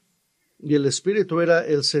 Y el espíritu era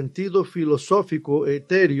el sentido filosófico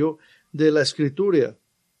etéreo de la escritura.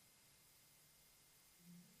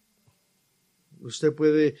 Usted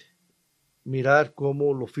puede mirar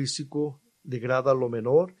cómo lo físico degrada lo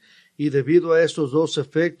menor, y debido a estos dos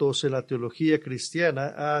efectos en la teología cristiana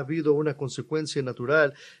ha habido una consecuencia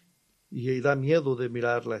natural y da miedo de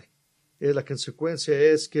mirarla. La consecuencia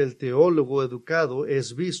es que el teólogo educado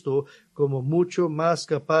es visto como mucho más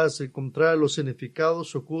capaz de encontrar los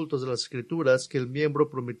significados ocultos de las escrituras que el miembro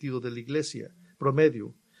prometido de la iglesia,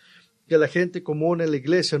 promedio. Que la gente común en la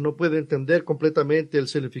iglesia no puede entender completamente el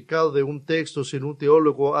significado de un texto sin un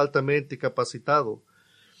teólogo altamente capacitado.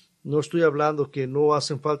 No estoy hablando que no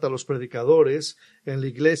hacen falta los predicadores en la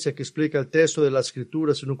iglesia que explica el texto de las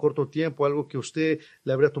escrituras en un corto tiempo, algo que a usted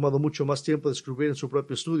le habría tomado mucho más tiempo de escribir en su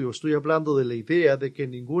propio estudio. Estoy hablando de la idea de que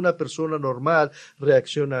ninguna persona normal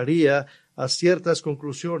reaccionaría a ciertas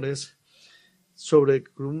conclusiones sobre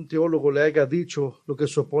que un teólogo le haya dicho lo que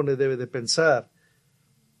supone debe de pensar.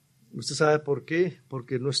 ¿Usted sabe por qué?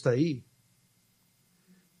 Porque no está ahí.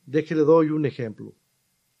 Déjele doy un ejemplo.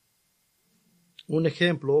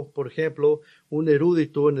 Por ejemplo, un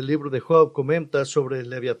erudito en el libro de Job comenta sobre el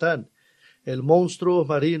Leviatán, el monstruo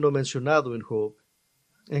marino mencionado en Job.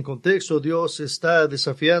 En contexto, Dios está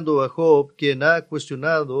desafiando a Job, quien ha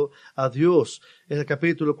cuestionado a Dios. En el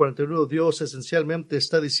capítulo 41, Dios esencialmente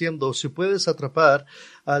está diciendo, si puedes atrapar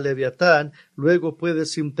al Leviatán, luego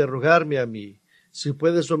puedes interrogarme a mí. Si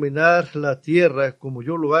puedes dominar la tierra como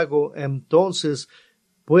yo lo hago, entonces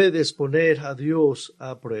puedes poner a Dios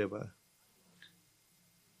a prueba.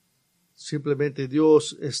 Simplemente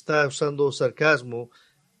Dios está usando sarcasmo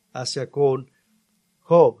hacia con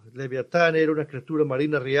Job. Leviatán era una criatura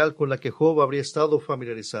marina real con la que Job habría estado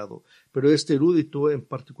familiarizado. Pero este erudito en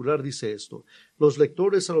particular dice esto. Los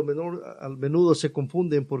lectores al menudo se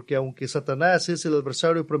confunden porque aunque Satanás es el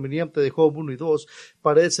adversario prominente de Job 1 y 2,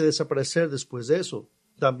 parece desaparecer después de eso.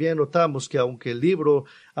 También notamos que aunque el libro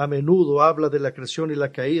a menudo habla de la creación y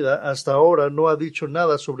la caída, hasta ahora no ha dicho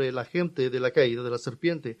nada sobre el agente de la caída de la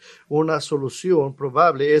serpiente. Una solución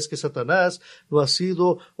probable es que Satanás no ha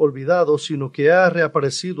sido olvidado, sino que ha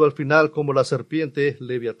reaparecido al final como la serpiente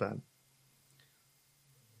Leviatán.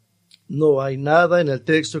 No hay nada en el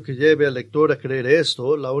texto que lleve al lector a creer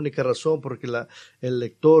esto. La única razón por que el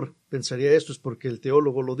lector pensaría esto es porque el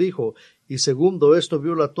teólogo lo dijo. Y segundo, esto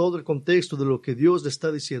viola todo el contexto de lo que Dios le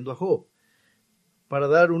está diciendo a Job. Para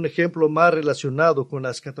dar un ejemplo más relacionado con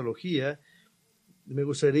la escatología, me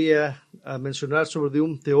gustaría mencionar sobre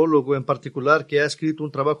un teólogo en particular que ha escrito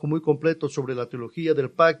un trabajo muy completo sobre la teología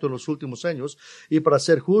del pacto en los últimos años, y para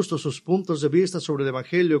ser justos, sus puntos de vista sobre el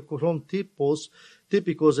Evangelio son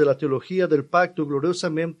típicos de la teología del pacto,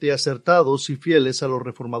 gloriosamente acertados y fieles a los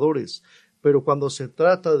reformadores. Pero cuando se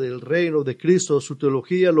trata del reino de Cristo, su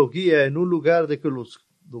teología lo guía en un lugar de que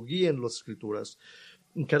lo guíen las Escrituras.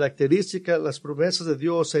 Característica las promesas de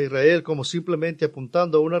Dios a Israel como simplemente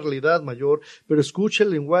apuntando a una realidad mayor, pero escuche el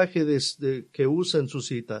lenguaje que usa en su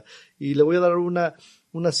cita. Y le voy a dar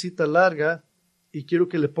una cita larga y quiero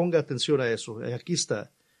que le ponga atención a eso. Aquí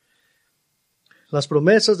está. Las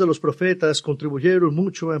promesas de los profetas contribuyeron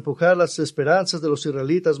mucho a empujar las esperanzas de los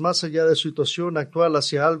israelitas más allá de su situación actual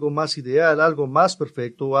hacia algo más ideal, algo más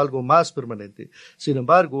perfecto o algo más permanente. Sin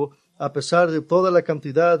embargo, a pesar de toda la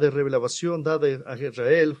cantidad de revelación dada a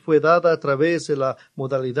Israel, fue dada a través de la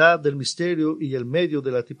modalidad del misterio y el medio de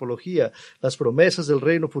la tipología. Las promesas del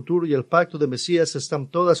reino futuro y el pacto de Mesías están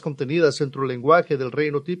todas contenidas dentro del lenguaje del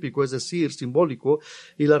reino típico, es decir, simbólico,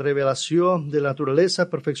 y la revelación de la naturaleza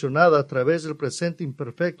perfeccionada a través del presente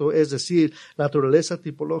imperfecto, es decir, la naturaleza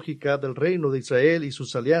tipológica del reino de Israel y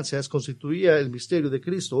sus alianzas, constituía el misterio de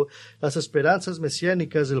Cristo. Las esperanzas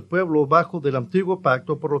mesiánicas del pueblo bajo del antiguo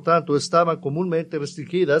pacto, por lo tanto, estaban comúnmente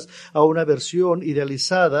restringidas a una versión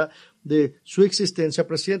idealizada de su existencia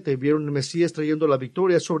presente. Vieron el Mesías trayendo la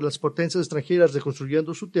victoria sobre las potencias extranjeras,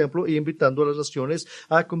 reconstruyendo su templo e invitando a las naciones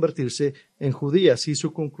a convertirse en judías. Y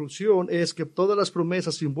su conclusión es que todas las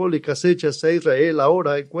promesas simbólicas hechas a Israel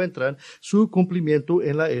ahora encuentran su cumplimiento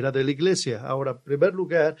en la era de la iglesia. Ahora, en primer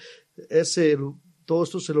lugar, todo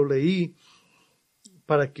esto se lo leí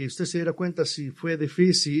para que usted se diera cuenta si fue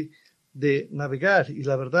difícil de navegar, y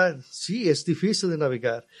la verdad sí es difícil de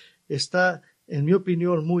navegar. Está, en mi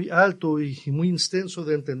opinión, muy alto y muy extenso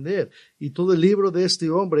de entender, y todo el libro de este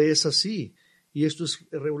hombre es así, y esto es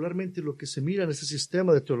regularmente lo que se mira en este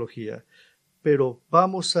sistema de teología. Pero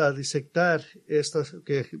vamos a disectar estas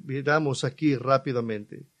que miramos aquí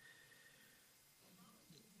rápidamente.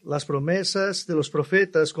 Las promesas de los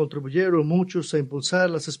profetas contribuyeron mucho a impulsar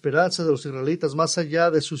las esperanzas de los israelitas más allá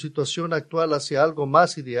de su situación actual hacia algo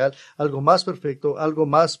más ideal, algo más perfecto, algo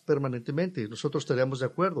más permanentemente. Nosotros estaríamos de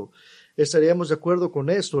acuerdo con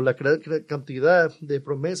esto. La gran cantidad de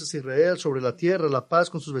promesas de Israel sobre la tierra, la paz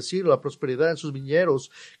con sus vecinos, la prosperidad en sus viñedos,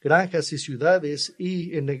 granjas y ciudades,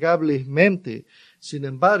 y innegablemente. Sin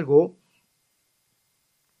embargo,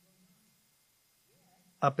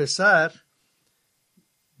 a pesar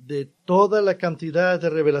de toda la cantidad de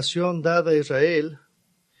revelación dada a Israel,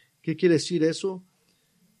 ¿qué quiere decir eso?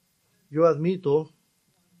 Yo admito,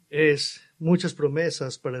 es muchas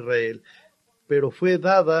promesas para Israel, pero fue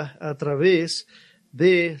dada a través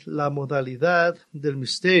de la modalidad del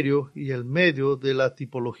misterio y el medio de la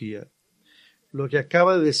tipología. Lo que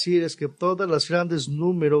acaba de decir es que todos los grandes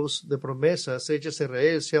números de promesas hechas a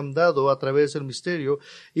Israel se han dado a través del misterio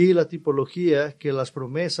y la tipología, que las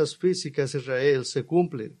promesas físicas de Israel se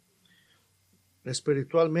cumplen.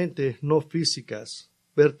 Espiritualmente, no físicas.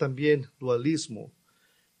 Ver también dualismo.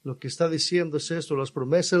 Lo que está diciendo es esto: las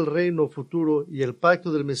promesas del reino futuro y el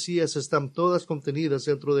pacto del Mesías están todas contenidas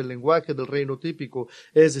dentro del lenguaje del reino típico,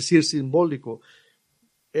 es decir, simbólico.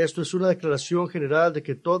 Esto es una declaración general de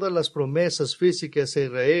que todas las promesas físicas a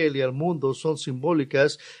Israel y al mundo son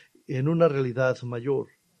simbólicas en una realidad mayor.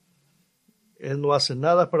 Él no hace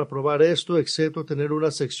nada para probar esto, excepto tener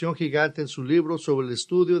una sección gigante en su libro sobre el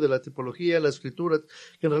estudio de la tipología en la escritura,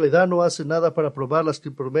 que en realidad no hace nada para probar las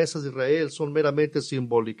promesas de Israel, son meramente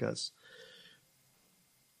simbólicas.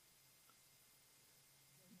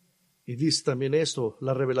 Y dice también esto: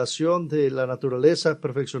 la revelación de la naturaleza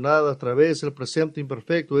perfeccionada a través del presente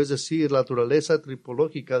imperfecto, es decir, la naturaleza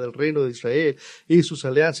tipológica del reino de Israel y sus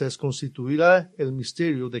alianzas, constituirá el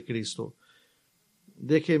misterio de Cristo.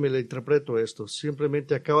 Déjeme le interpreto esto.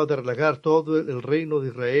 Simplemente acaba de relegar todo el reino de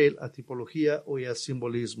Israel a tipología o a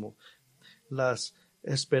simbolismo. Las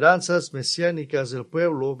esperanzas mesiánicas del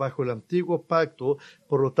pueblo bajo el antiguo pacto,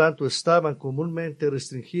 por lo tanto, estaban comúnmente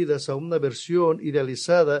restringidas a una versión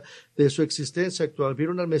idealizada de su existencia actual.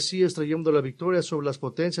 Vieron al Mesías trayendo la victoria sobre las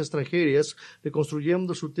potencias extranjeras,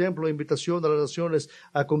 reconstruyendo su templo e invitación a las naciones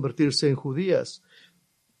a convertirse en judías.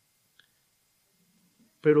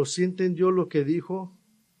 Pero ¿sí entendió lo que dijo?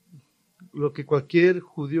 lo que cualquier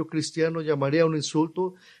judío cristiano llamaría un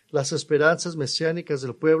insulto, las esperanzas mesiánicas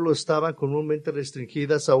del pueblo estaban comúnmente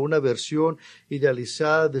restringidas a una versión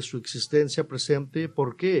idealizada de su existencia presente.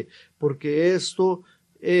 ¿Por qué? Porque esto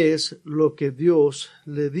es lo que Dios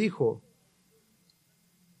le dijo.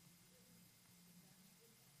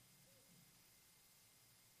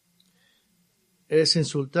 Es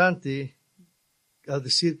insultante al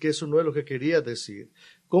decir que eso no es lo que quería decir.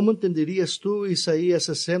 ¿Cómo entenderías tú Isaías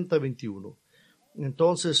 60:21?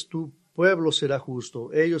 Entonces tu pueblo será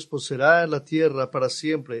justo, ellos poseerán la tierra para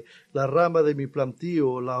siempre, la rama de mi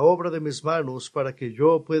plantío, la obra de mis manos, para que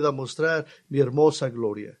yo pueda mostrar mi hermosa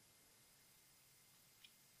gloria.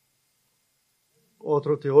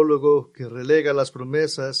 Otro teólogo que relega las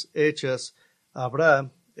promesas hechas a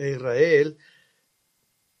Abraham e Israel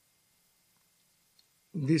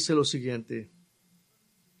dice lo siguiente: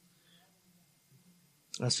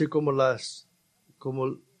 así como la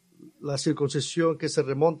circuncisión que se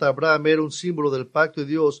remonta a Abraham era un símbolo del pacto de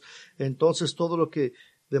Dios, entonces todo lo que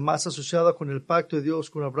demás asociado con el pacto de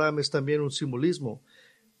Dios con Abraham es también un simbolismo.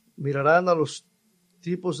 Mirarán a los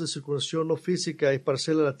tipos de circuncisión no física y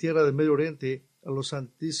parcela de la tierra del Medio Oriente, a los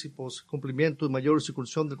anticipos, cumplimiento y mayor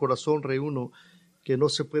circuncisión del corazón reuno que no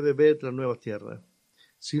se puede ver de la nueva tierra.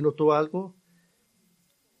 ¿Sí notó algo?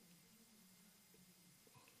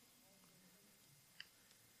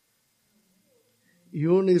 Y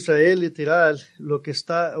un Israel literal, lo que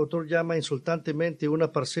está autor llama insultantemente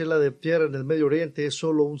una parcela de tierra en el Medio Oriente, es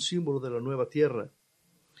solo un símbolo de la nueva tierra.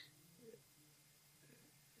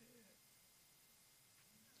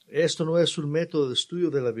 Esto no es un método de estudio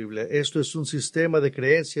de la Biblia, esto es un sistema de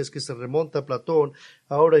creencias que se remonta a Platón,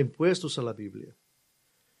 ahora impuestos a la Biblia.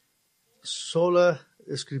 Sola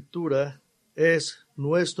Escritura es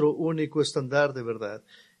nuestro único estándar de verdad.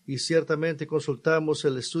 Y ciertamente consultamos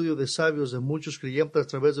el estudio de sabios de muchos creyentes a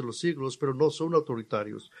través de los siglos, pero no son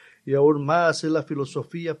autoritarios. Y aún más es la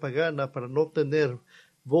filosofía pagana para no tener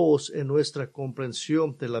voz en nuestra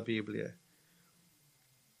comprensión de la Biblia.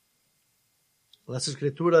 Las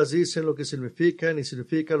escrituras dicen lo que significan y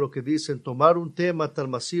significan lo que dicen. Tomar un tema tan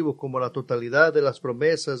masivo como la totalidad de las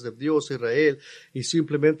promesas de Dios a Israel y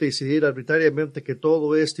simplemente decidir arbitrariamente que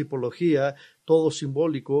todo es tipología, todo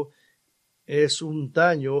simbólico, es un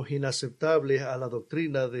daño inaceptable a la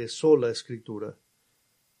doctrina de sola Escritura.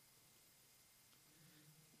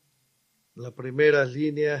 La primera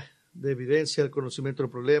línea de evidencia del conocimiento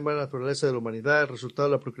del problema, la naturaleza de la humanidad, el resultado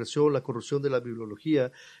de la procreación, la corrupción de la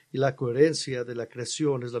biología y la coherencia de la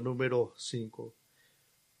creación es la número 5.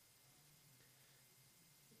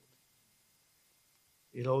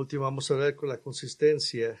 Y la última vamos a ver con la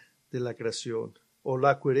consistencia de la creación o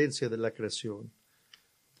la coherencia de la creación.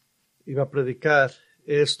 Iba a predicar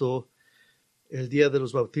esto el día de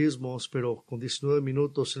los bautismos, pero con 19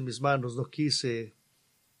 minutos en mis manos no quise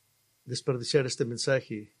desperdiciar este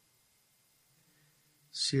mensaje.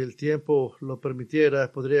 Si el tiempo lo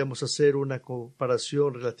permitiera, podríamos hacer una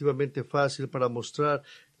comparación relativamente fácil para mostrar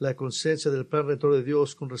la conciencia del plan redentor de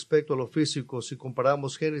Dios con respecto a lo físico. Si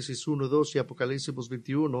comparamos Génesis 1:2 y Apocalipsis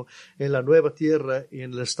 21 en la nueva tierra y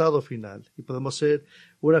en el estado final. Y podemos hacer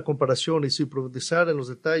una comparación y sin profundizar en los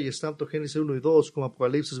detalles, tanto Génesis 1 y 2 como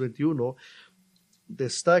Apocalipsis 21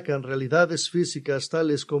 destacan realidades físicas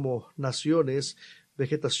tales como naciones,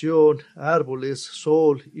 vegetación, árboles,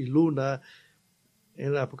 sol y luna.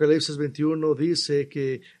 En Apocalipsis 21 dice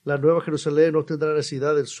que la nueva Jerusalén no tendrá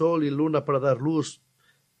necesidad del sol y luna para dar luz.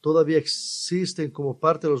 Todavía existen como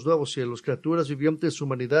parte de los nuevos cielos criaturas vivientes de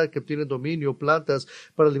humanidad que obtienen dominio, plantas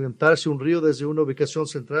para alimentarse, un río desde una ubicación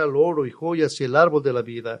central, oro y joyas y el árbol de la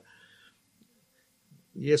vida.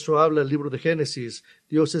 Y eso habla el libro de Génesis.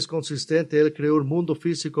 Dios es consistente, Él creó un mundo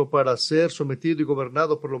físico para ser sometido y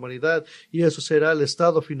gobernado por la humanidad, y eso será el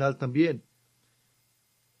estado final también.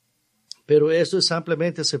 Pero esto es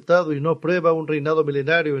ampliamente aceptado y no prueba un reinado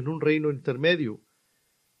milenario en un reino intermedio.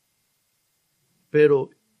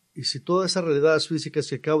 Pero, y si todas esas realidades físicas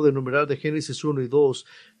que acabo de enumerar de Génesis 1 y 2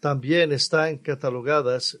 también están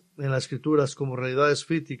catalogadas en las Escrituras como realidades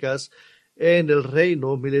físicas en el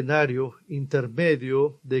reino milenario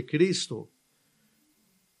intermedio de Cristo.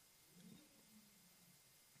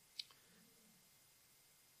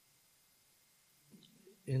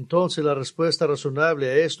 Entonces la respuesta razonable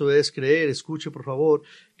a esto es creer, escuche por favor,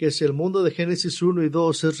 que si el mundo de Génesis 1 y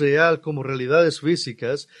 2 es real como realidades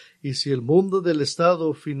físicas, y si el mundo del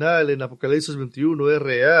estado final en Apocalipsis 21 es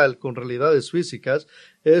real con realidades físicas,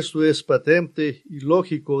 esto es patente y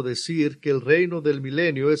lógico decir que el reino del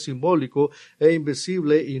milenio es simbólico e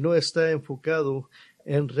invisible y no está enfocado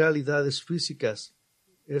en realidades físicas.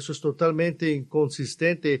 Eso es totalmente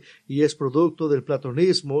inconsistente y es producto del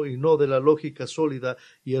platonismo y no de la lógica sólida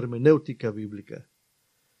y hermenéutica bíblica.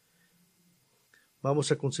 Vamos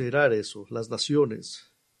a considerar eso, las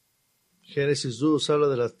naciones. Génesis 2 habla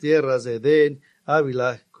de las tierras de Edén,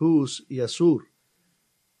 Ávila, Cus y Asur.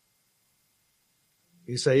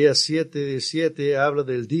 Isaías 7:17 habla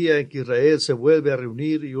del día en que Israel se vuelve a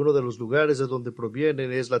reunir y uno de los lugares de donde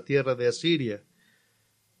provienen es la tierra de Asiria.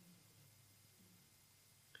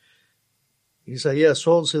 Isaías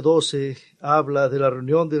 11:12 habla de la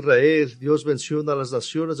reunión de Israel. Dios menciona a las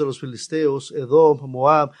naciones de los filisteos, Edom,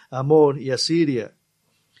 Moab, Amón y Asiria.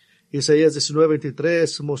 Isaías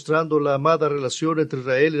 19:23, mostrando la amada relación entre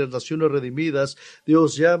Israel y las naciones redimidas,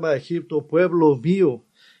 Dios llama a Egipto pueblo mío,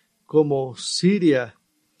 como Siria,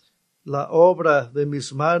 la obra de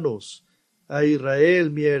mis manos, a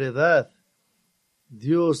Israel mi heredad.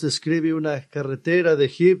 Dios describe una carretera de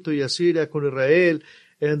Egipto y Asiria con Israel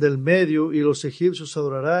en el medio, y los egipcios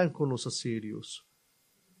adorarán con los asirios.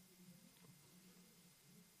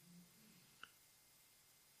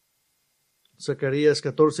 Zacarías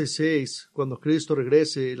 14:6, cuando Cristo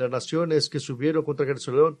regrese, las naciones que subieron contra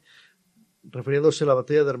Jerusalén, refiriéndose a la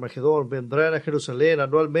batalla de Armagedón, vendrán a Jerusalén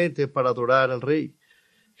anualmente para adorar al Rey.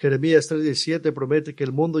 Jeremías 3:17 promete que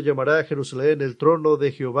el mundo llamará a Jerusalén el trono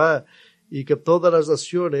de Jehová y que todas las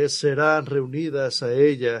naciones serán reunidas a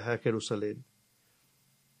ella, a Jerusalén.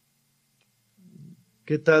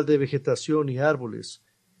 ¿Qué tal de vegetación y árboles?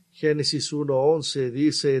 Génesis 1:11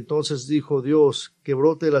 dice, entonces dijo Dios, que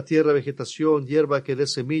brote de la tierra vegetación, hierba que dé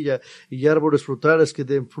semilla, y árboles frutales que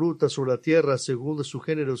den fruta sobre la tierra, según de su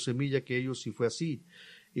género semilla que ellos, y fue así.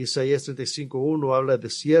 Isaías 35:1 habla de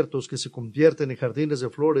desiertos que se convierten en jardines de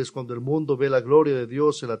flores cuando el mundo ve la gloria de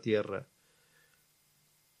Dios en la tierra.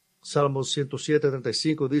 Salmos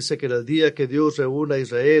 107:35 dice que en el día que Dios reúna a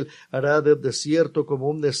Israel, hará del desierto como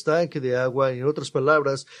un estanque de agua, en otras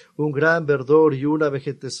palabras, un gran verdor y una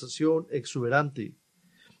vegetación exuberante.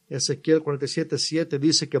 Ezequiel 47:7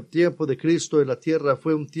 dice que el tiempo de Cristo en la tierra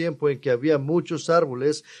fue un tiempo en que había muchos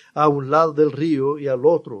árboles a un lado del río y al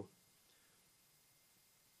otro.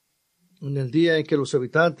 En el día en que los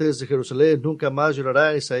habitantes de Jerusalén nunca más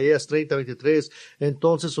llorarán, Isaías 30:23,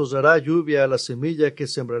 entonces os dará lluvia a la semilla que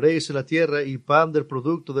sembraréis en la tierra y pan del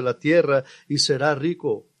producto de la tierra, y será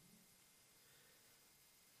rico.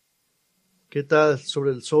 ¿Qué tal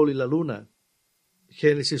sobre el sol y la luna?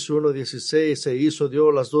 Génesis 1:16, se hizo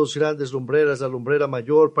Dios las dos grandes lumbreras, la lumbrera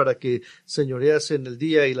mayor para que señorease en el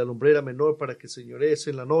día y la lumbrera menor para que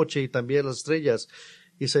señorease en la noche, y también las estrellas.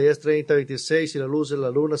 Isaías 30:26, y la luz de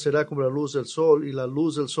la luna será como la luz del sol, y la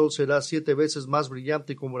luz del sol será 7 veces más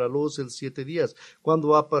brillante como la luz de los 7 días. ¿Cuándo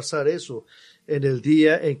va a pasar eso? En el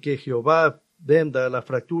día en que Jehová venda la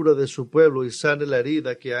fractura de su pueblo y sane la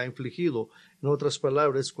herida que ha infligido. En otras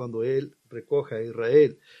palabras, cuando él recoja a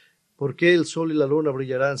Israel. ¿Por qué el sol y la luna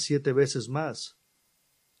brillarán 7 veces más?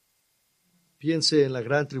 Piense en la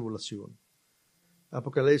gran tribulación.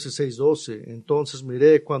 Apocalipsis 6:12, entonces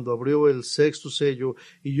miré cuando abrió el sexto sello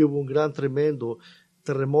y hubo un gran tremendo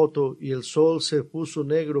terremoto y el sol se puso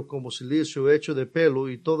negro como silicio hecho de pelo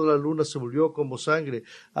y toda la luna se volvió como sangre.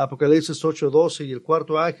 Apocalipsis 8:12, y el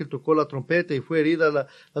cuarto ángel tocó la trompeta y fue herida la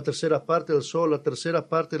tercera parte del sol, la tercera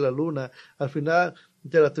parte de la luna. Al final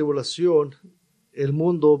de la tribulación, el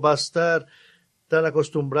mundo va a estar tan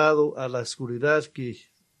acostumbrado a la oscuridad que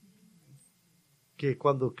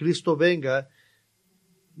cuando Cristo venga,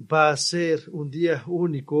 va a ser un día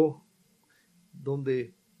único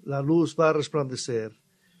donde la luz va a resplandecer.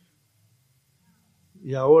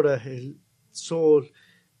 Y ahora el sol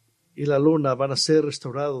y la luna van a ser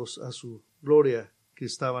restaurados a su gloria que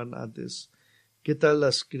estaban antes. ¿Qué tal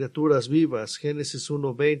las criaturas vivas? Génesis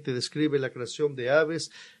 1:20 describe la creación de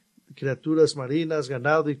aves, criaturas marinas,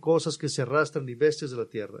 ganado y cosas que se arrastran y bestias de la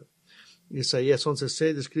tierra. Isaías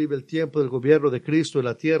 11:6 describe el tiempo del gobierno de Cristo en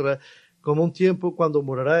la tierra como un tiempo cuando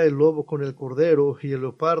morará el lobo con el cordero, y el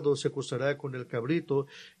leopardo se acostará con el cabrito,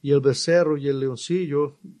 y el becerro y el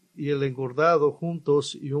leoncillo y el engordado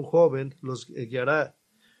juntos, y un joven los guiará.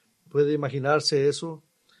 ¿Puede imaginarse eso?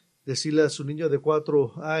 Decirle a su niño de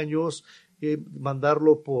 4 años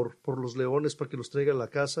mandarlo por los leones para que los traiga a la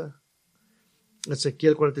casa.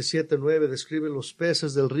 Ezequiel 47:9 describe los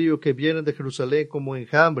peces del río que vienen de Jerusalén como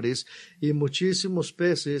enjambres, y muchísimos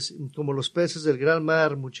peces, como los peces del gran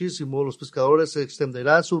mar, muchísimos. Los pescadores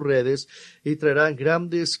extenderán sus redes y traerán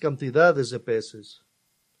grandes cantidades de peces.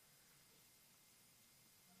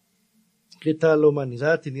 ¿Qué tal la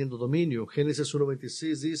humanidad teniendo dominio? Génesis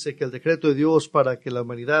 1:26 dice que el decreto de Dios para que la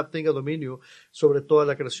humanidad tenga dominio sobre toda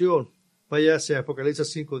la creación. Vaya hacia Apocalipsis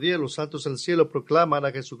 5:10, los santos del cielo proclaman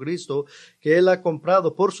a Jesucristo que Él ha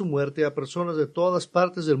comprado por su muerte a personas de todas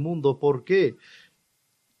partes del mundo. ¿Por qué?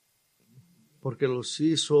 Porque los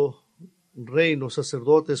hizo reinos,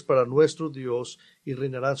 sacerdotes para nuestro Dios y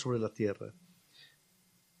reinarán sobre la tierra.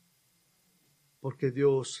 Porque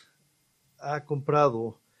Dios ha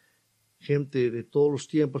comprado gente de todos los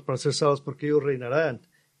tiempos para ser salvos, porque ellos reinarán.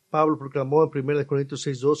 Pablo proclamó en 1 Corintios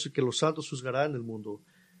 6:12 que los santos juzgarán el mundo.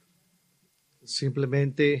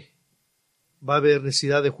 Simplemente va a haber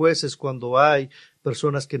necesidad de jueces cuando hay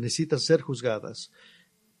personas que necesitan ser juzgadas.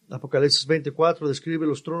 Apocalipsis 24 describe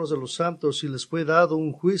los tronos de los santos y les fue dado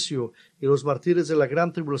un juicio, y los mártires de la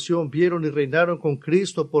gran tribulación vieron y reinaron con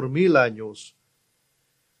Cristo por 1000 años.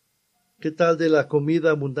 ¿Qué tal de la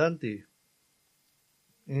comida abundante?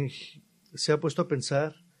 ¿Se ha puesto a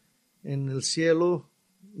pensar? En el cielo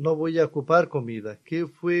no voy a ocupar comida. ¿Qué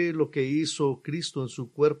fue lo que hizo Cristo en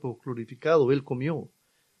su cuerpo glorificado? Él comió.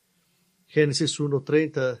 Génesis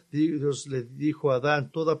 1:30, Dios le dijo a Adán,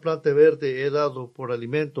 toda planta verde he dado por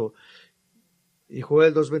alimento. Y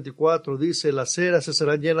Joel 2:24 dice, las eras se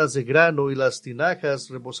serán llenas de grano y las tinajas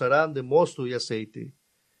rebosarán de mosto y aceite.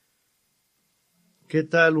 ¿Qué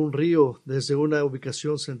tal un río desde una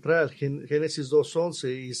ubicación central? Génesis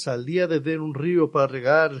 2:11, y salía de él un río para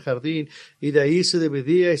regar el jardín, y de ahí se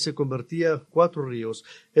dividía y se convertía en 4 ríos.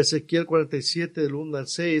 Ezequiel 47, del 1 al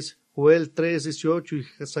 6, Joel 3:18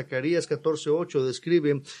 y Zacarías 14:8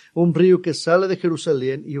 describen un río que sale de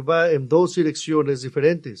Jerusalén y va en 2 direcciones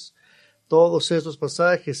diferentes. Todos estos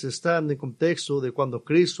pasajes están en contexto de cuando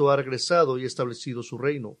Cristo ha regresado y establecido su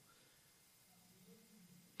reino.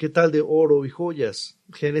 ¿Qué tal de oro y joyas?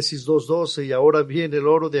 Génesis 2:12, y ahora bien el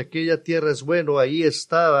oro de aquella tierra es bueno, ahí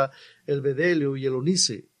estaba el bedelio y el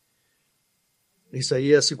onice.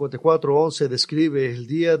 Isaías 54:11 describe el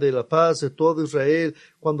día de la paz de todo Israel,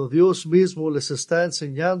 cuando Dios mismo les está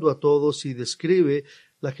enseñando a todos, y describe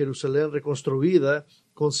la Jerusalén reconstruida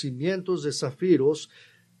con cimientos de zafiros,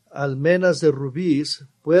 almenas de rubíes,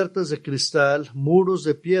 puertas de cristal, muros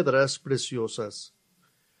de piedras preciosas.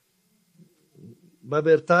 Va a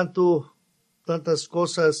haber tantas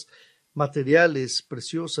cosas materiales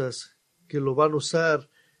preciosas que lo van a usar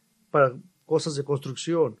para cosas de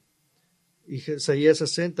construcción. Y Isaías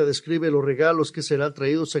 60 describe los regalos que serán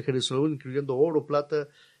traídos a Jerusalén, incluyendo oro, plata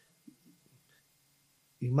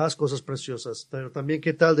y más cosas preciosas. Pero también,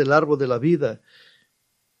 ¿qué tal del árbol de la vida?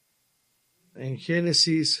 En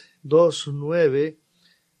Génesis 2:9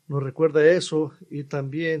 nos recuerda eso, y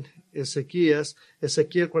también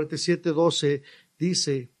Ezequiel 47:12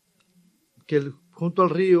 dice que junto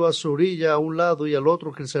al río, a su orilla, a un lado y al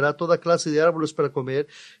otro, crecerá toda clase de árboles para comer,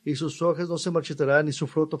 y sus hojas no se marchitarán, ni su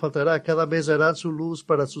fruto faltará. Cada mes darán su luz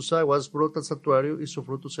para sus aguas, brota el santuario, y su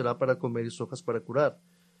fruto será para comer, y sus hojas para curar.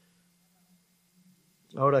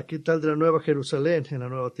 Ahora, ¿qué tal de la nueva Jerusalén en la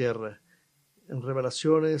nueva tierra? En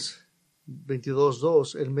Revelaciones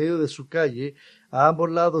 22:2, en medio de su calle, a ambos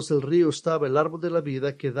lados del río, estaba el árbol de la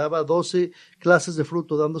vida, que daba 12 clases de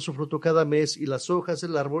fruto, dando su fruto cada mes, y las hojas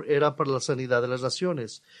del árbol eran para la sanidad de las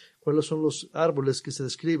naciones. ¿Cuáles son los árboles que se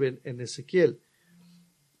describen en Ezequiel?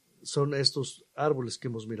 Son estos árboles que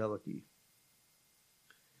hemos mirado aquí.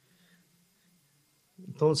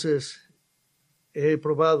 Entonces, he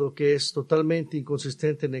probado que es totalmente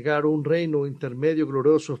inconsistente negar un reino intermedio,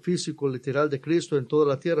 glorioso, físico, literal de Cristo en toda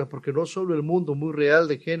la tierra, porque no solo el mundo muy real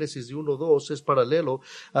de Génesis 1:2 es paralelo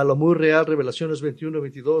a la muy real Revelaciones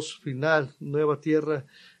 21:22, final, nueva tierra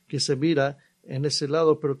que se mira en ese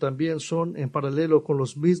lado, pero también son en paralelo con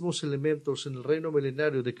los mismos elementos en el reino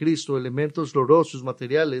milenario de Cristo, elementos gloriosos,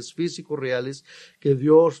 materiales, físicos, reales, que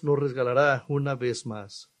Dios nos regalará una vez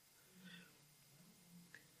más,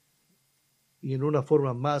 y en una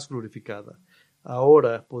forma más glorificada.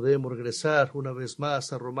 Ahora podemos regresar una vez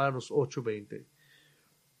más a Romanos 8:20.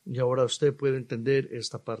 Y ahora usted puede entender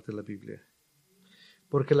esta parte de la Biblia.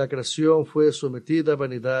 Porque la creación fue sometida a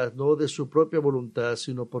vanidad, no de su propia voluntad,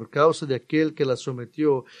 sino por causa de aquel que la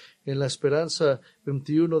sometió, en la esperanza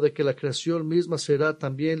 21 de que la creación misma será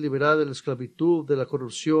también liberada de la esclavitud, de la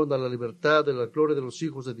corrupción, a la libertad, de la gloria de los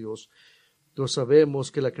hijos de Dios. Todos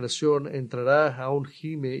sabemos que la creación entrará a un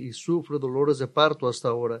gime y sufre dolores de parto hasta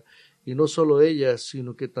ahora, y no solo ella,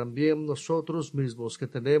 sino que también nosotros mismos, que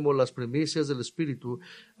tenemos las primicias del Espíritu,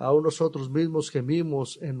 aún nosotros mismos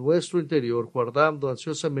gemimos en nuestro interior, guardando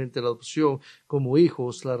ansiosamente la adopción como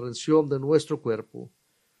hijos, la redención de nuestro cuerpo.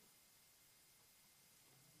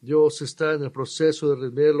 Dios está en el proceso de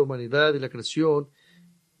redimir la humanidad, y la creación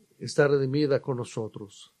está redimida con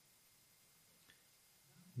nosotros.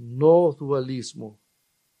 No dualismo,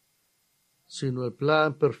 sino el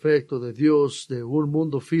plan perfecto de Dios de un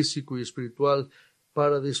mundo físico y espiritual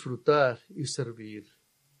para disfrutar y servir.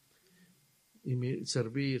 Y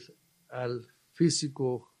servir al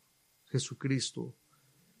físico Jesucristo.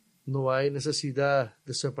 No hay necesidad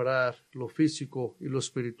de separar lo físico y lo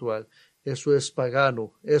espiritual. Eso es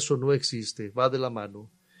pagano, eso no existe, va de la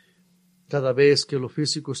mano. Cada vez que lo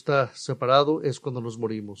físico está separado es cuando nos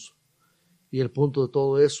morimos. Y el punto de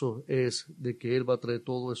todo eso es de que Él va a traer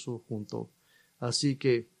todo eso junto. Así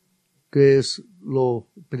que, ¿qué es lo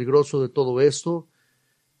peligroso de todo esto?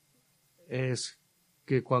 Es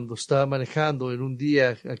que cuando está manejando en un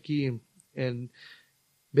día aquí en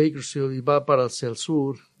Bakersfield y va hacia el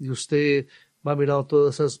sur y usted va mirando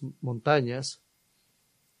todas esas montañas,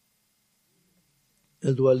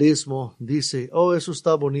 el dualismo dice, oh, eso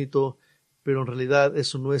está bonito, pero en realidad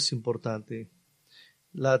eso no es importante.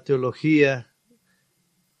 La teología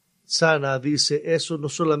sana dice, eso no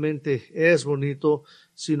solamente es bonito,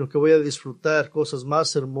 sino que voy a disfrutar cosas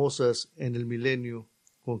más hermosas en el milenio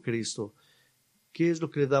con Cristo. ¿Qué es lo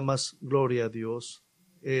que le da más gloria a Dios?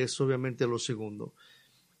 Es obviamente lo segundo.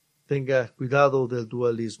 Tenga cuidado del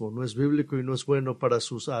dualismo. No es bíblico y no es bueno para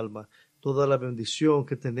sus almas. Toda la bendición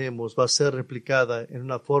que tenemos va a ser replicada en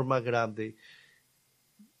una forma grande.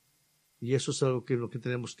 Y eso es algo lo que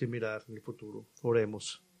tenemos que mirar en el futuro.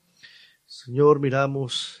 Oremos. Señor,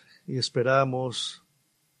 miramos y esperamos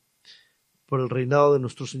por el reinado de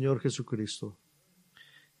nuestro Señor Jesucristo.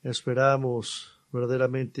 Esperamos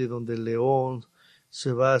verdaderamente donde el león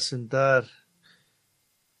se va a sentar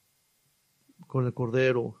con el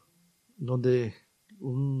cordero, donde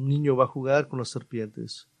un niño va a jugar con las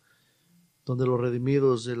serpientes, donde los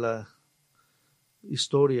redimidos de la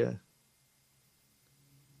historia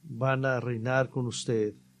van a reinar con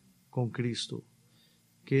usted, con Cristo.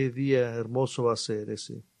 Qué día hermoso va a ser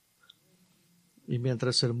ese. Y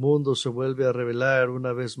mientras el mundo se vuelve a revelar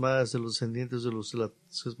una vez más de los descendientes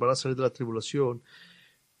se van a salir de la tribulación,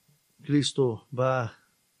 Cristo va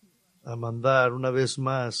a mandar una vez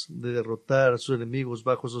más de derrotar a sus enemigos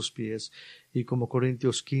bajo sus pies. Y como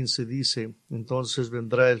Corintios 15 dice, entonces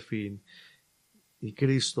vendrá el fin. Y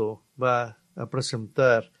Cristo va a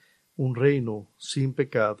presentar un reino sin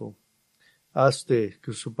pecado. Hazte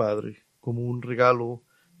que su Padre, como un regalo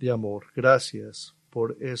de amor. Gracias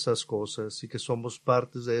por esas cosas y que somos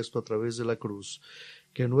partes de esto a través de la cruz.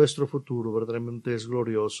 Que nuestro futuro verdaderamente es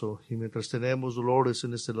glorioso y mientras tenemos dolores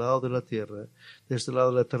en este lado de la tierra, de este lado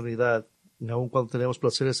de la eternidad, aun cuando tenemos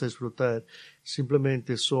placeres a disfrutar,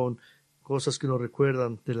 simplemente son cosas que nos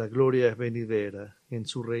recuerdan de la gloria venidera en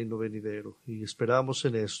su reino venidero. Y esperamos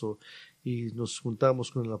en esto y nos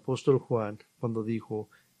juntamos con el apóstol Juan cuando dijo,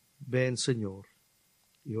 ven Señor.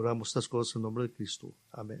 Y oramos estas cosas en nombre de Cristo.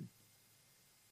 Amén.